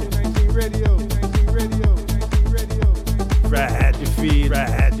 Radio, K19 Radio, K19 Radio, K19 Radio. Ride your feet,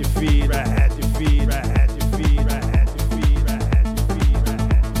 ride your feet, ride your feet, ride your feet, ride your feet, ride your feet,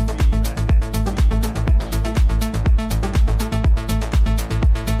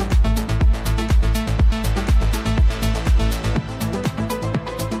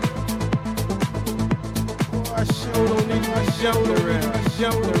 I show don't need my shoulder around,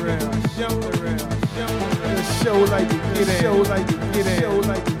 shoulder around, shoulder around. Show like to get in, show like to get in, show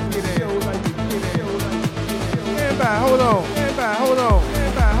like to get in, show like to get in, show like to get in. Stand by, hold on, stand by, hold on,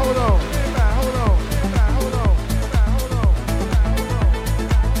 stand by, hold on, stand by, hold on, stand by, hold on, stand by, hold on, stand by, hold on.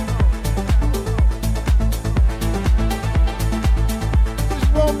 Just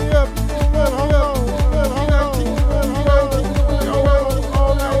roll me up, hold on, hold on, hold on, hold on, all night long,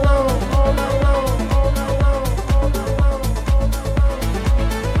 all night long, all night long, all night long, all night long.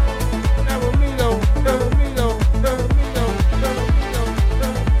 Now with me though, now with me though.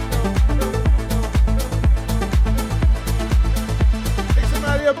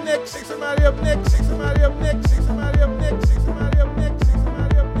 Up next, take somebody up next, take somebody up next, take somebody up next, take somebody up next, take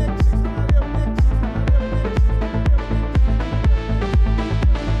somebody up next, take somebody up next,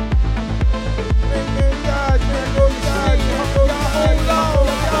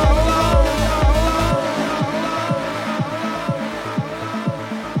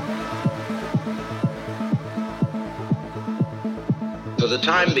 For the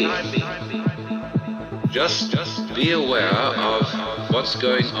time being, just be aware of what's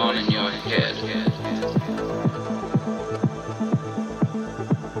going on in your head.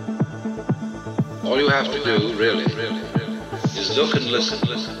 All you have to do, really, is look and listen.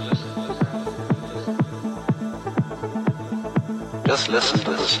 Just listen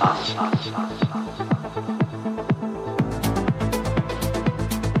to the sound.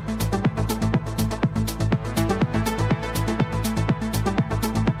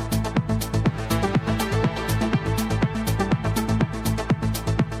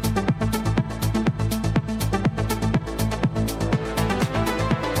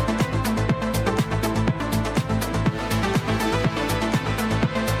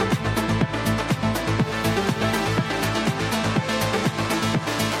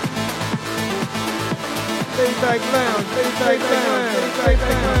 Laidback lounge, laidback lounge, laidback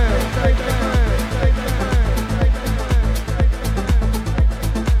lounge, laidback lounge.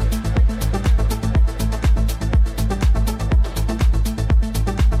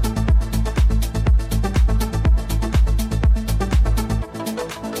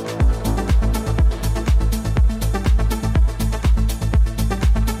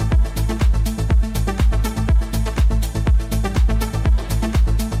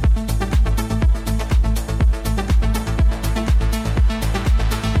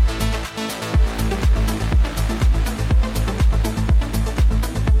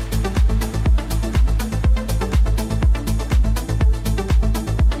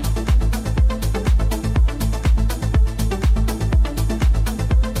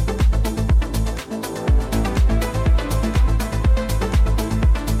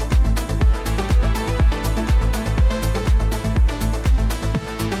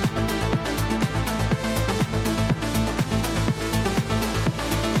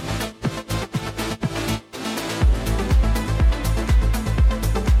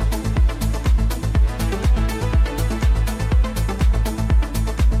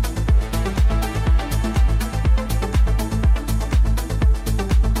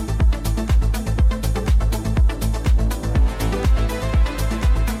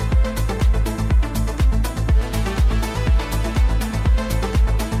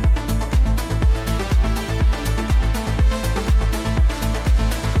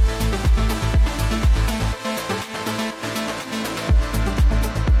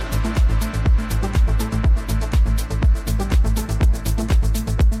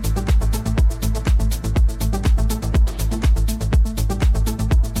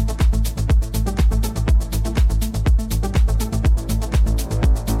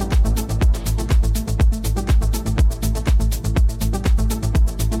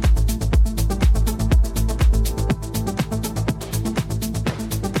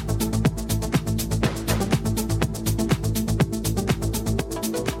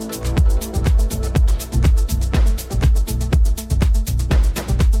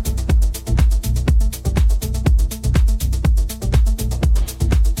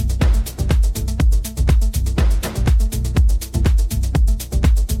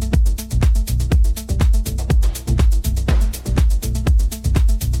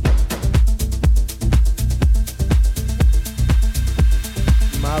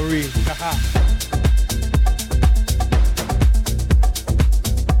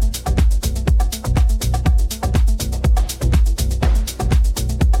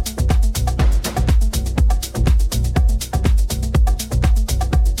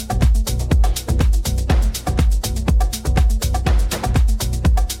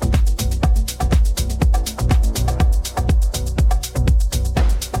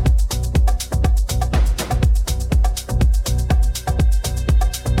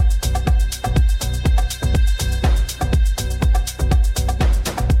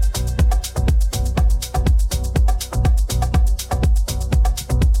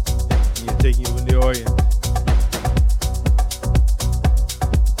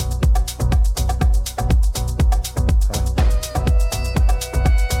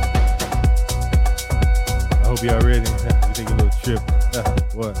 hope y'all ready. We take a little trip.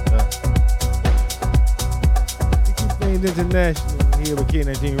 What? We keep things international here with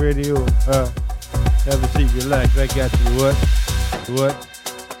K19 Radio. Have a seat, relax. I got you. What?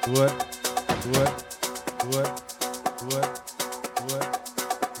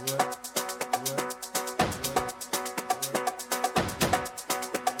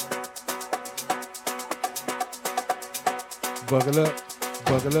 Buckle up.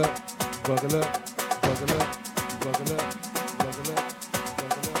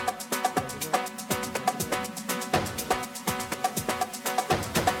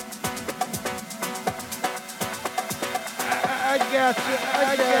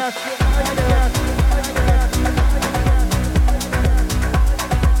 I got you.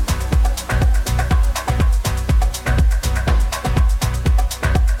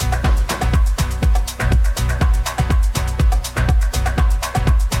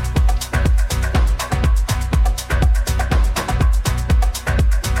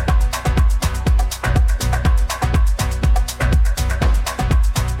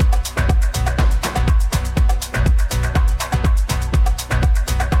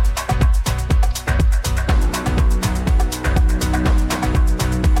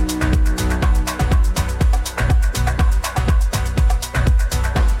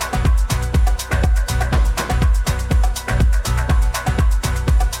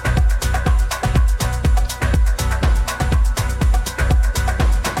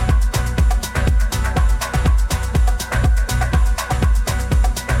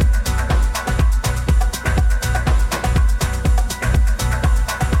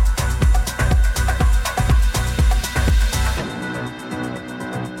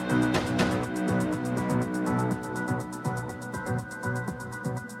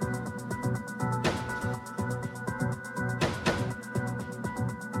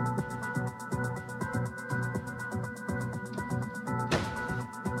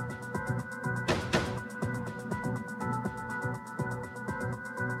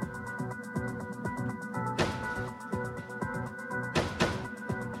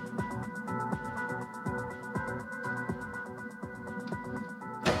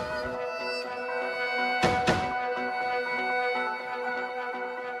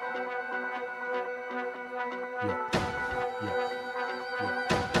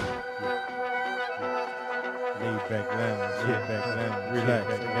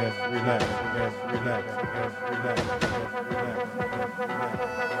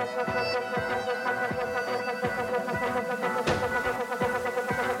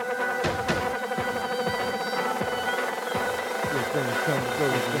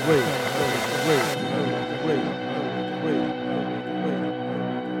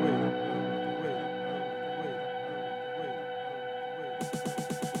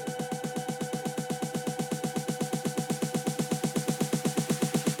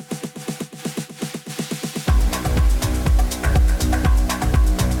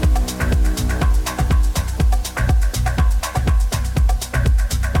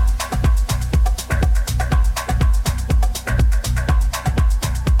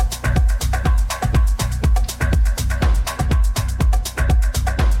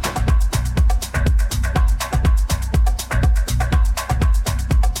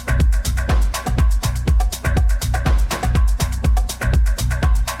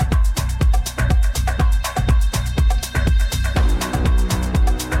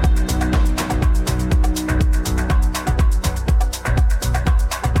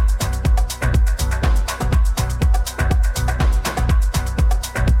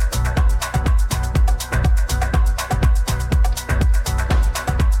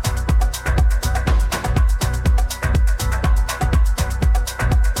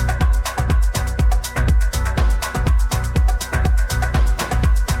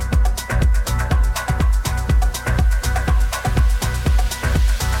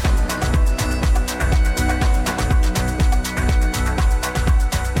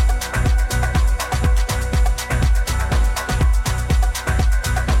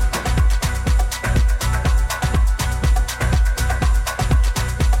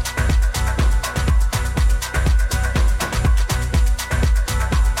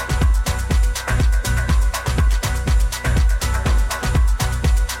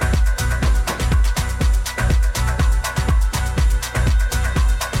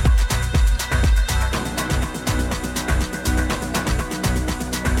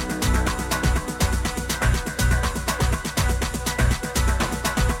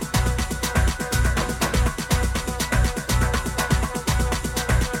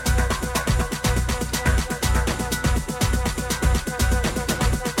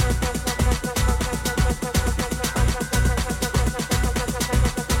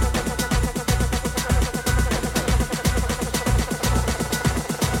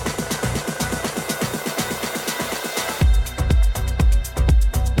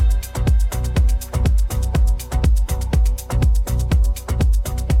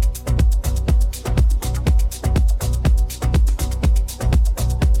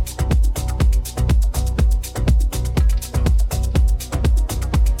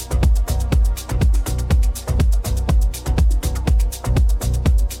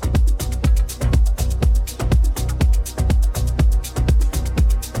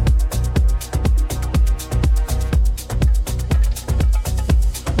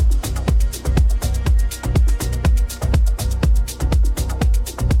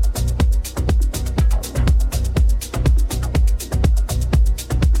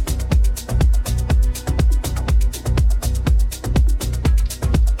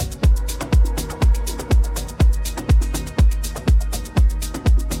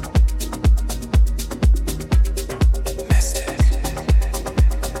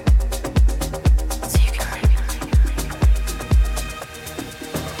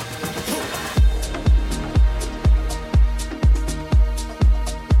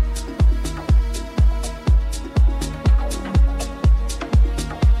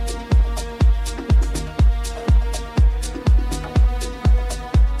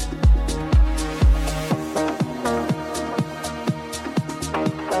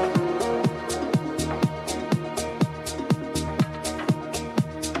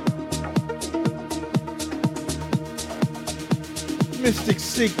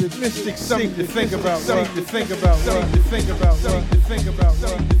 secret, mystic, something to think about, something to think about, something to think about, something to think about,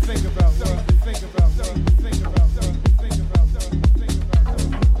 something to think about, something to think about, something to think about, something to think about, something to think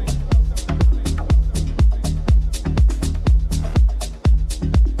about.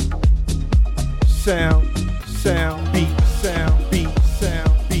 Sound, sound, beat, sound, beat,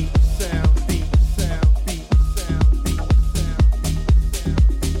 sound, beat, sound, beat, sound, beat, sound, beat, sound,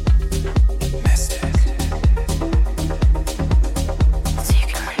 mystic.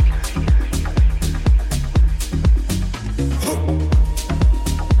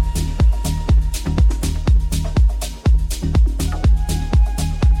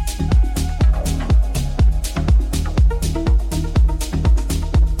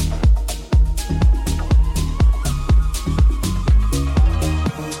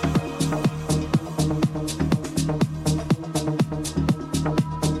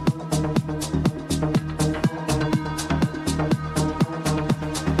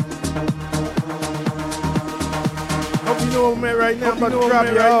 Right now, I'm about to drop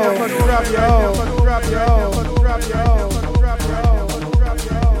y'all.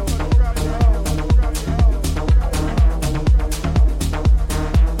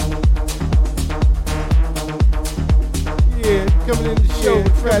 Yeah, coming in the show,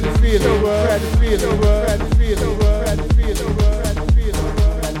 try to feel it, try to feel it, try to feel it, try to feel it, try to feel it.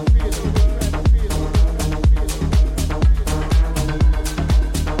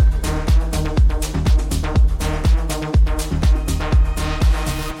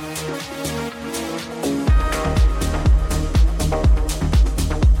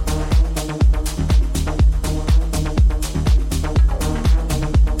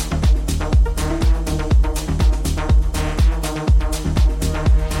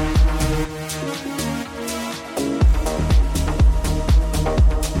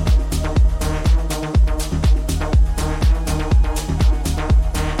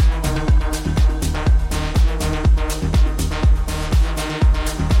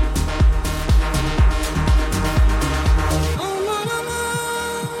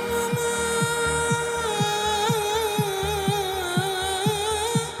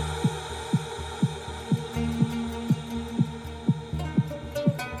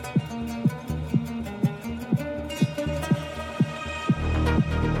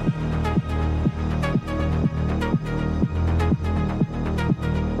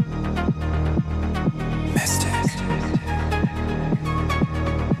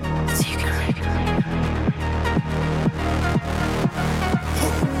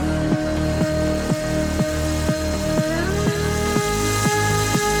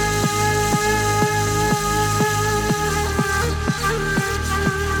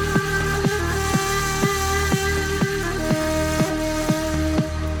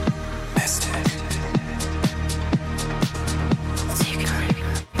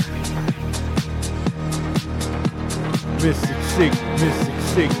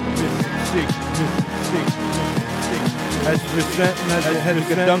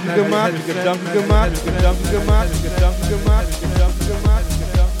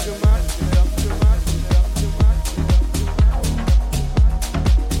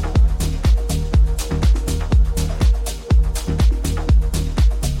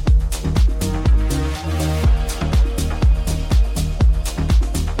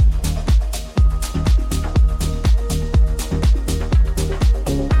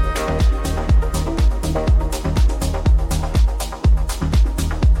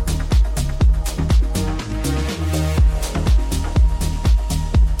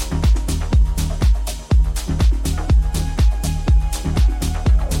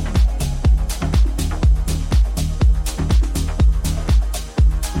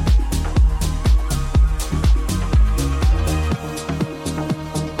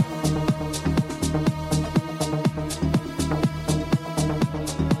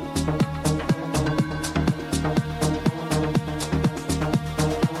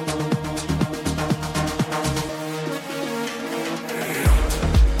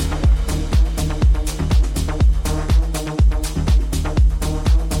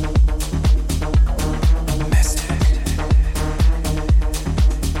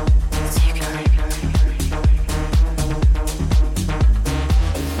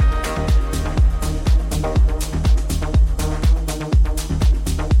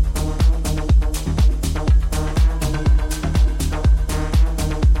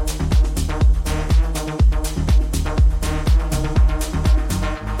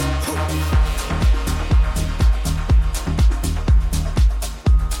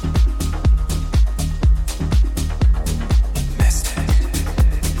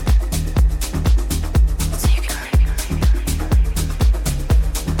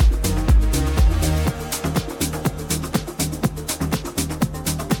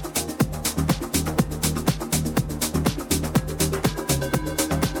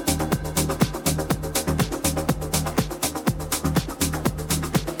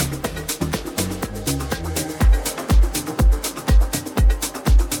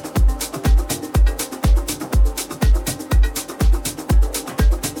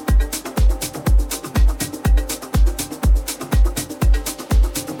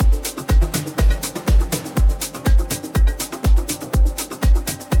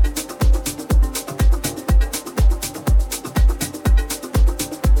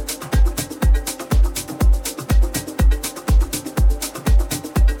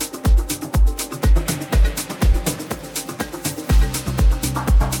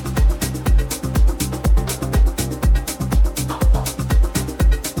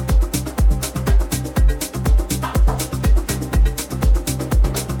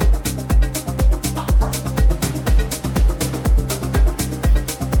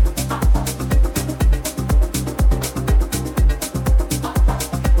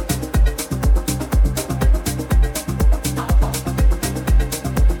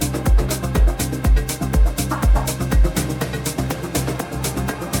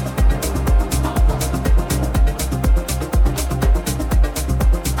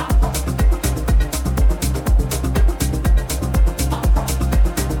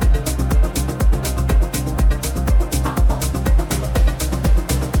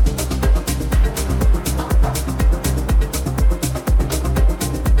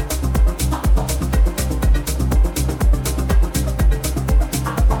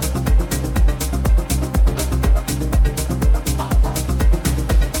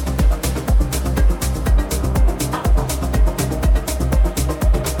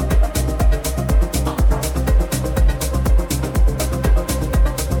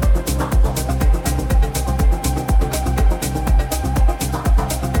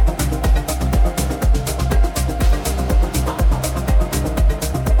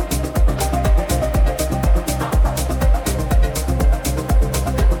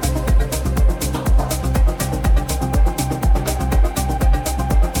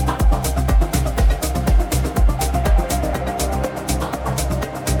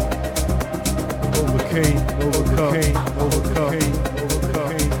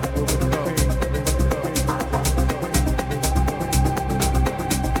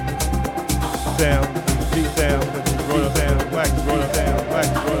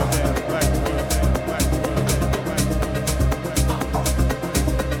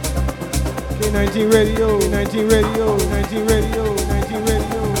 K19 Radio, 19 Radio, 19 Radio, 19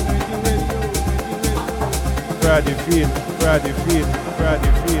 Radio, 19 Radio. Friday feel, Friday feel,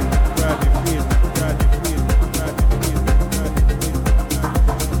 Friday feel, Friday feel, Friday feel, Friday feel, Friday feel.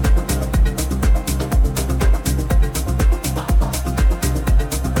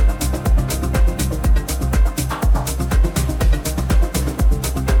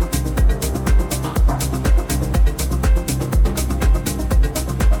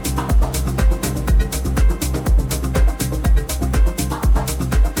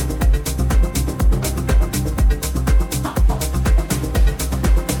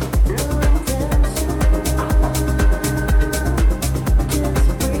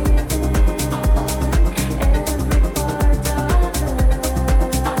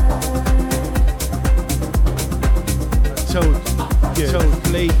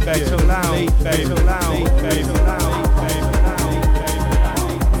 Laidback, so loud, laidback, so loud, laidback, so loud.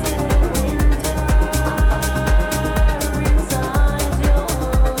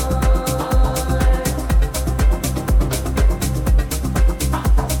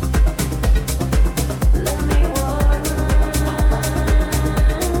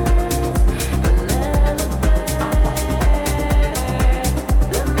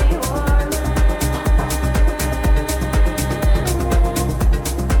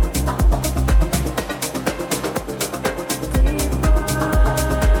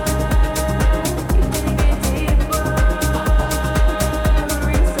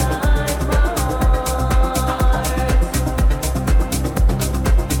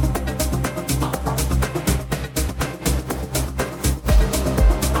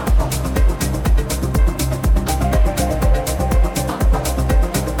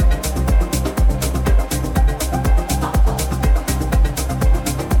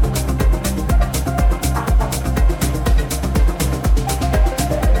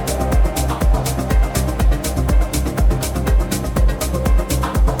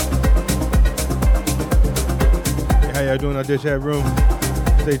 Doing our dish at room.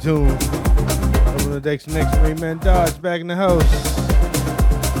 Stay tuned. Open the decks next. Man Dodge back in the house.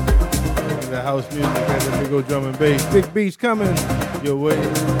 The house music, got the big old drum and bass. Big beats coming your way.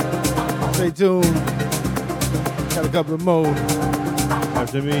 Stay tuned. Got a couple of more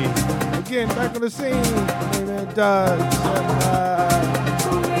after me. Again, back on the scene. Man Dodge.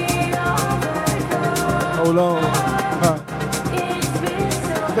 Hold on.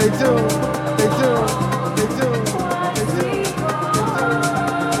 Stay tuned. Stay tuned. Stay tuned.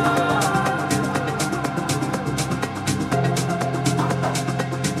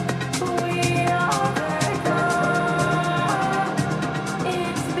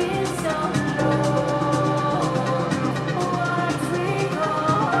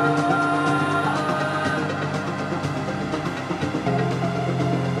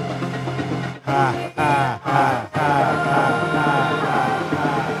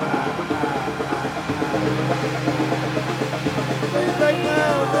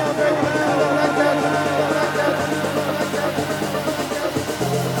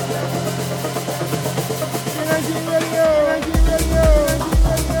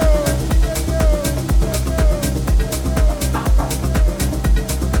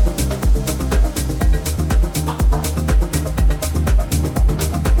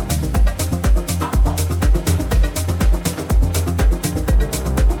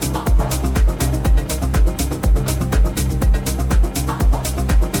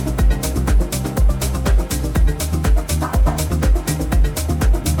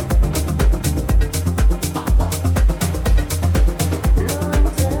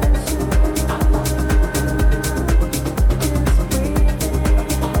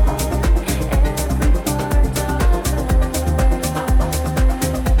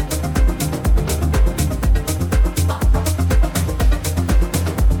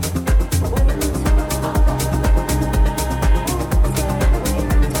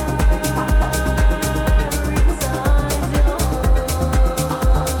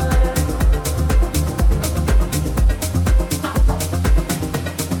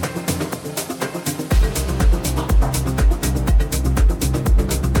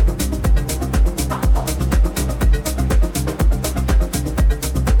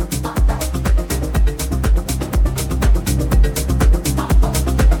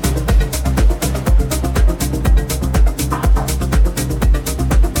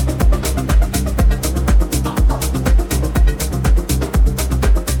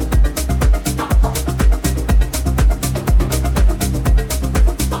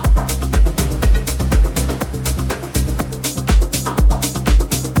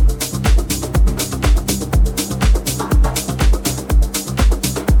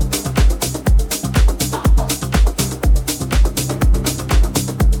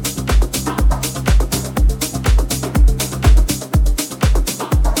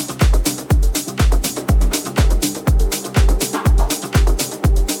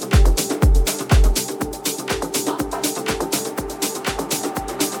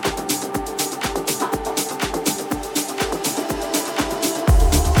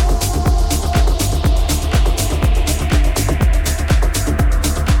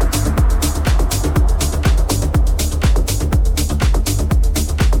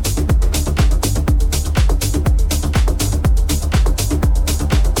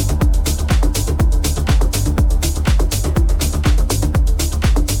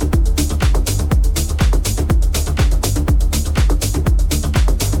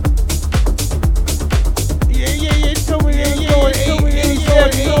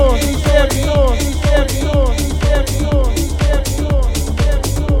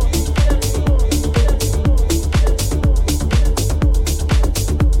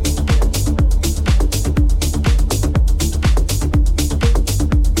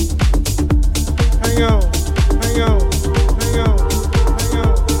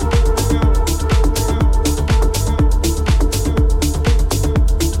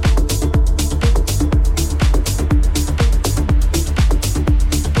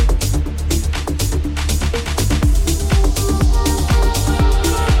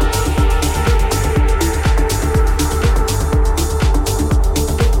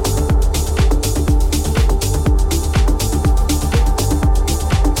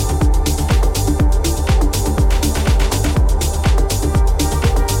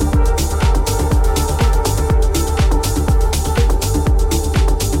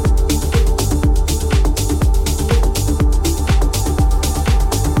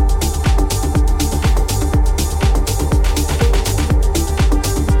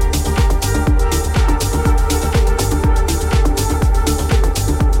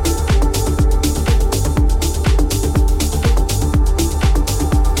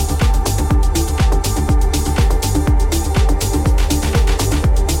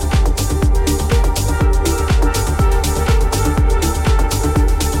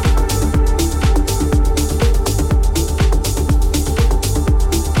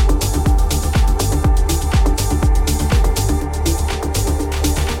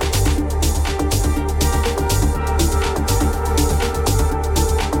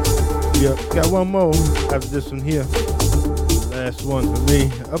 Yep, got one more after this one here. Last one for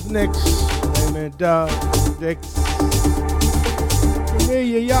me. Up next, man, Dog, Dex.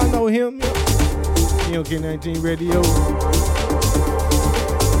 Familiar, y'all know him. K19 Radio.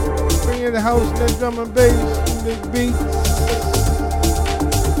 Bring in the house, that drum and bass, big beats.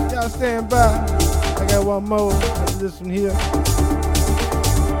 Y'all stand by. I got one more after this one here.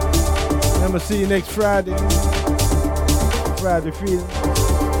 I'm gonna see you next Friday. Friday feeling.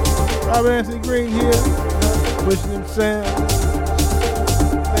 Robert Anthony Green here, wishing him sound.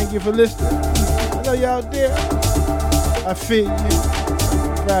 Thank you for listening. I know y'all there. I feel you.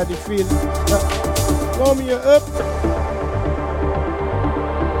 Friday feeling. Warm you up.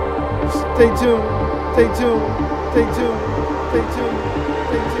 Stay tuned. Stay tuned. Stay tuned. Stay tuned. Stay tuned.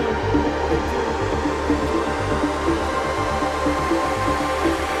 Stay tuned.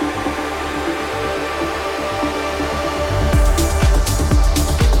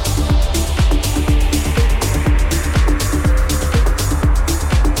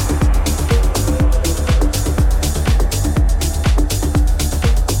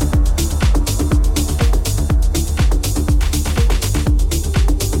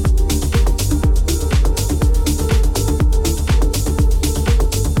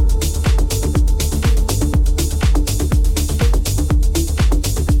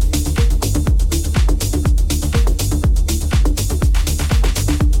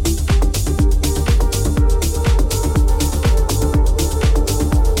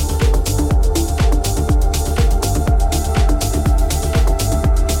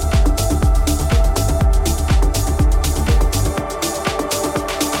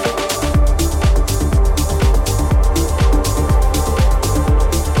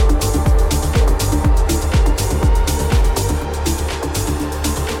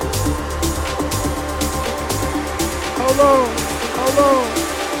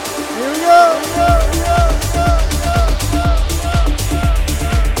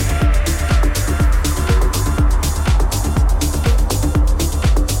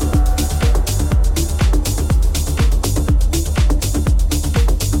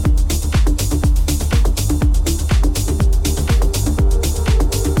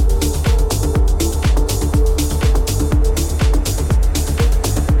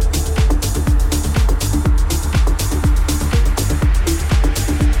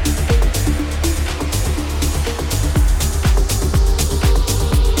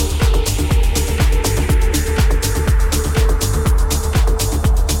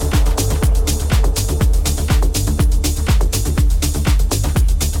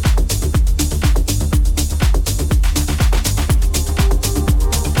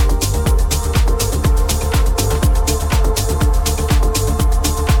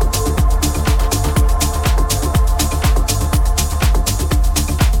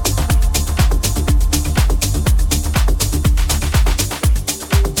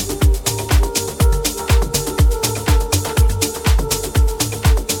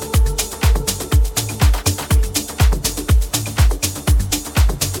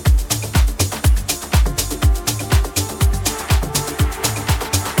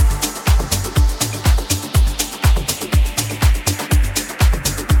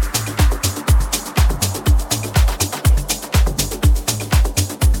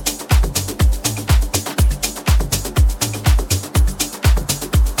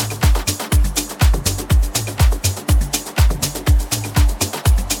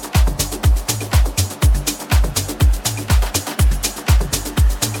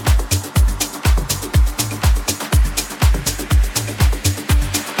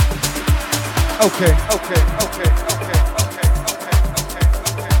 Okay.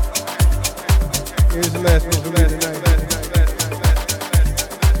 Here's the last one for me tonight.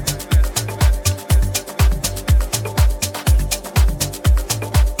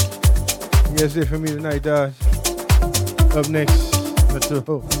 That's it for me tonight, Dodge. Up next, let's do it.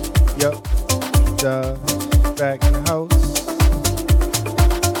 Yup. Dodge back in the house.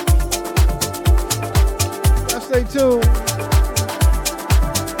 Y'all stay tuned.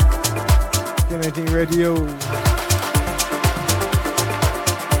 K19 Radio.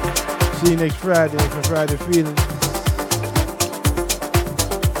 See you next Friday for Friday Feelings.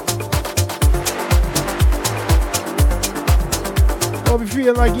 Hope you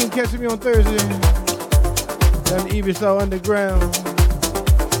feel like you can catch me on Thursday. Down the Ibiza Underground.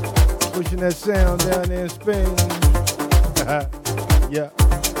 Pushing that sound down there in Spain. Yeah.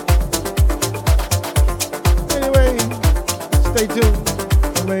 Anyway, stay tuned.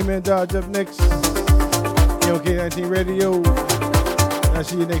 My main man Dodge up next. K19 Radio. I'll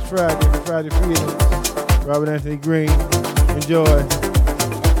see you next Friday for Friday Feelings. Robert Anthony Green. Enjoy.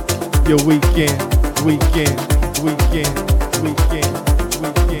 your weekend, weekend, weekend, weekend,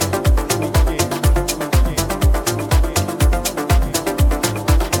 weekend.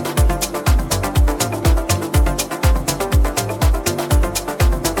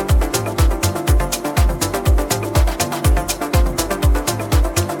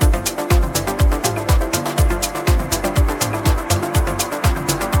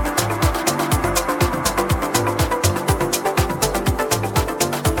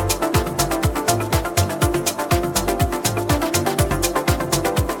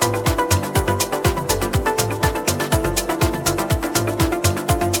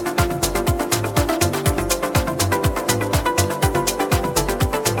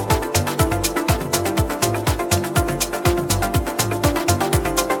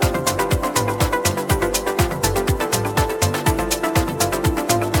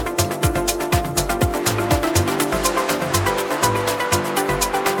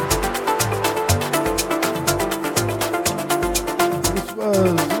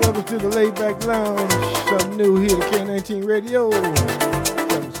 Welcome to the Laidback Lounge. Something new here to K19 Radio.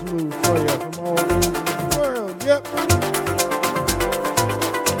 Something smooth for you from all over the world. Yep.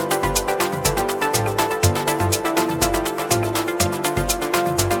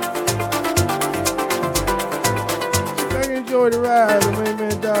 So I can enjoy the ride. The main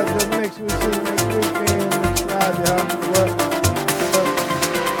man Dodge up next week. See you next weekend. Ride the house. What?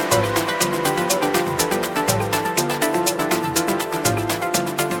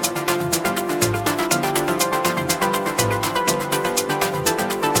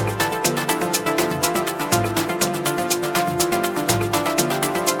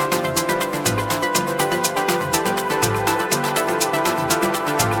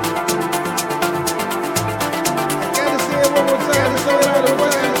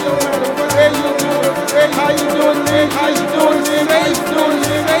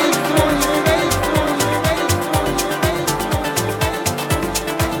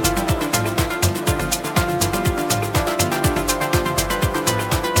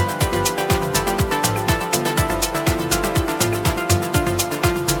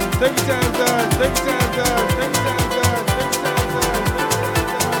 Take your time, guys. Take your time, guys. Take your time, guys. Take your time,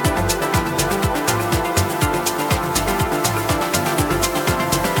 guys.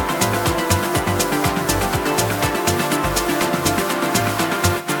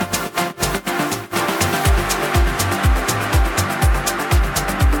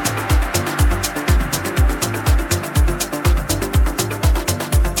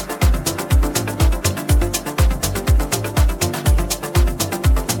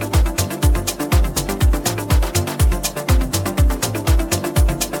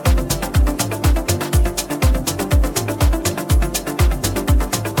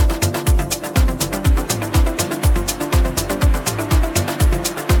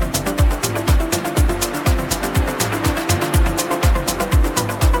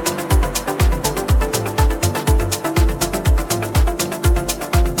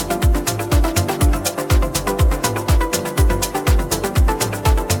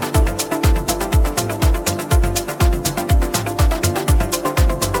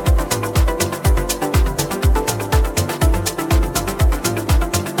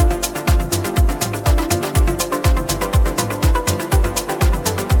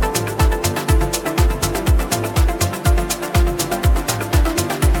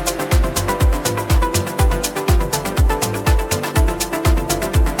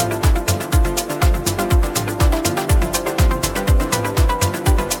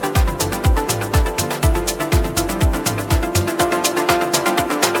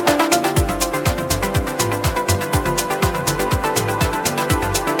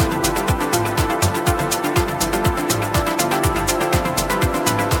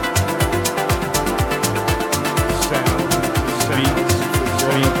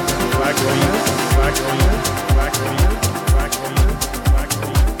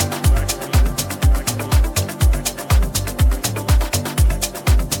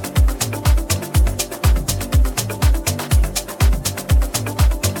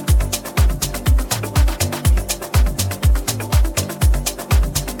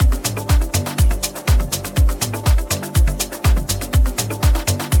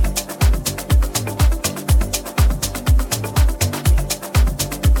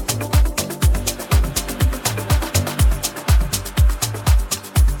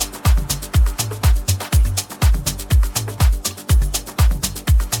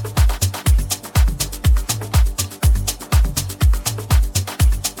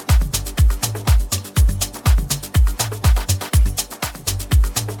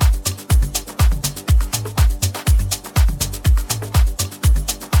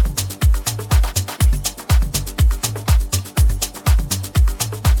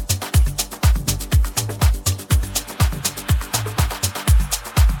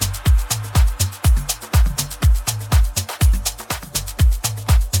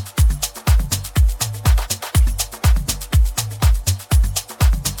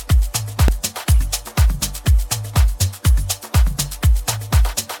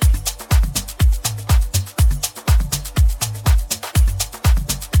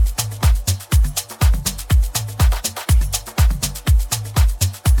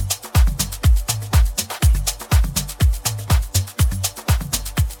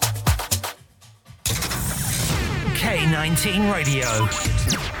 K19 Radio.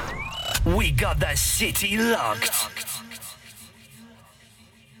 We got the city locked.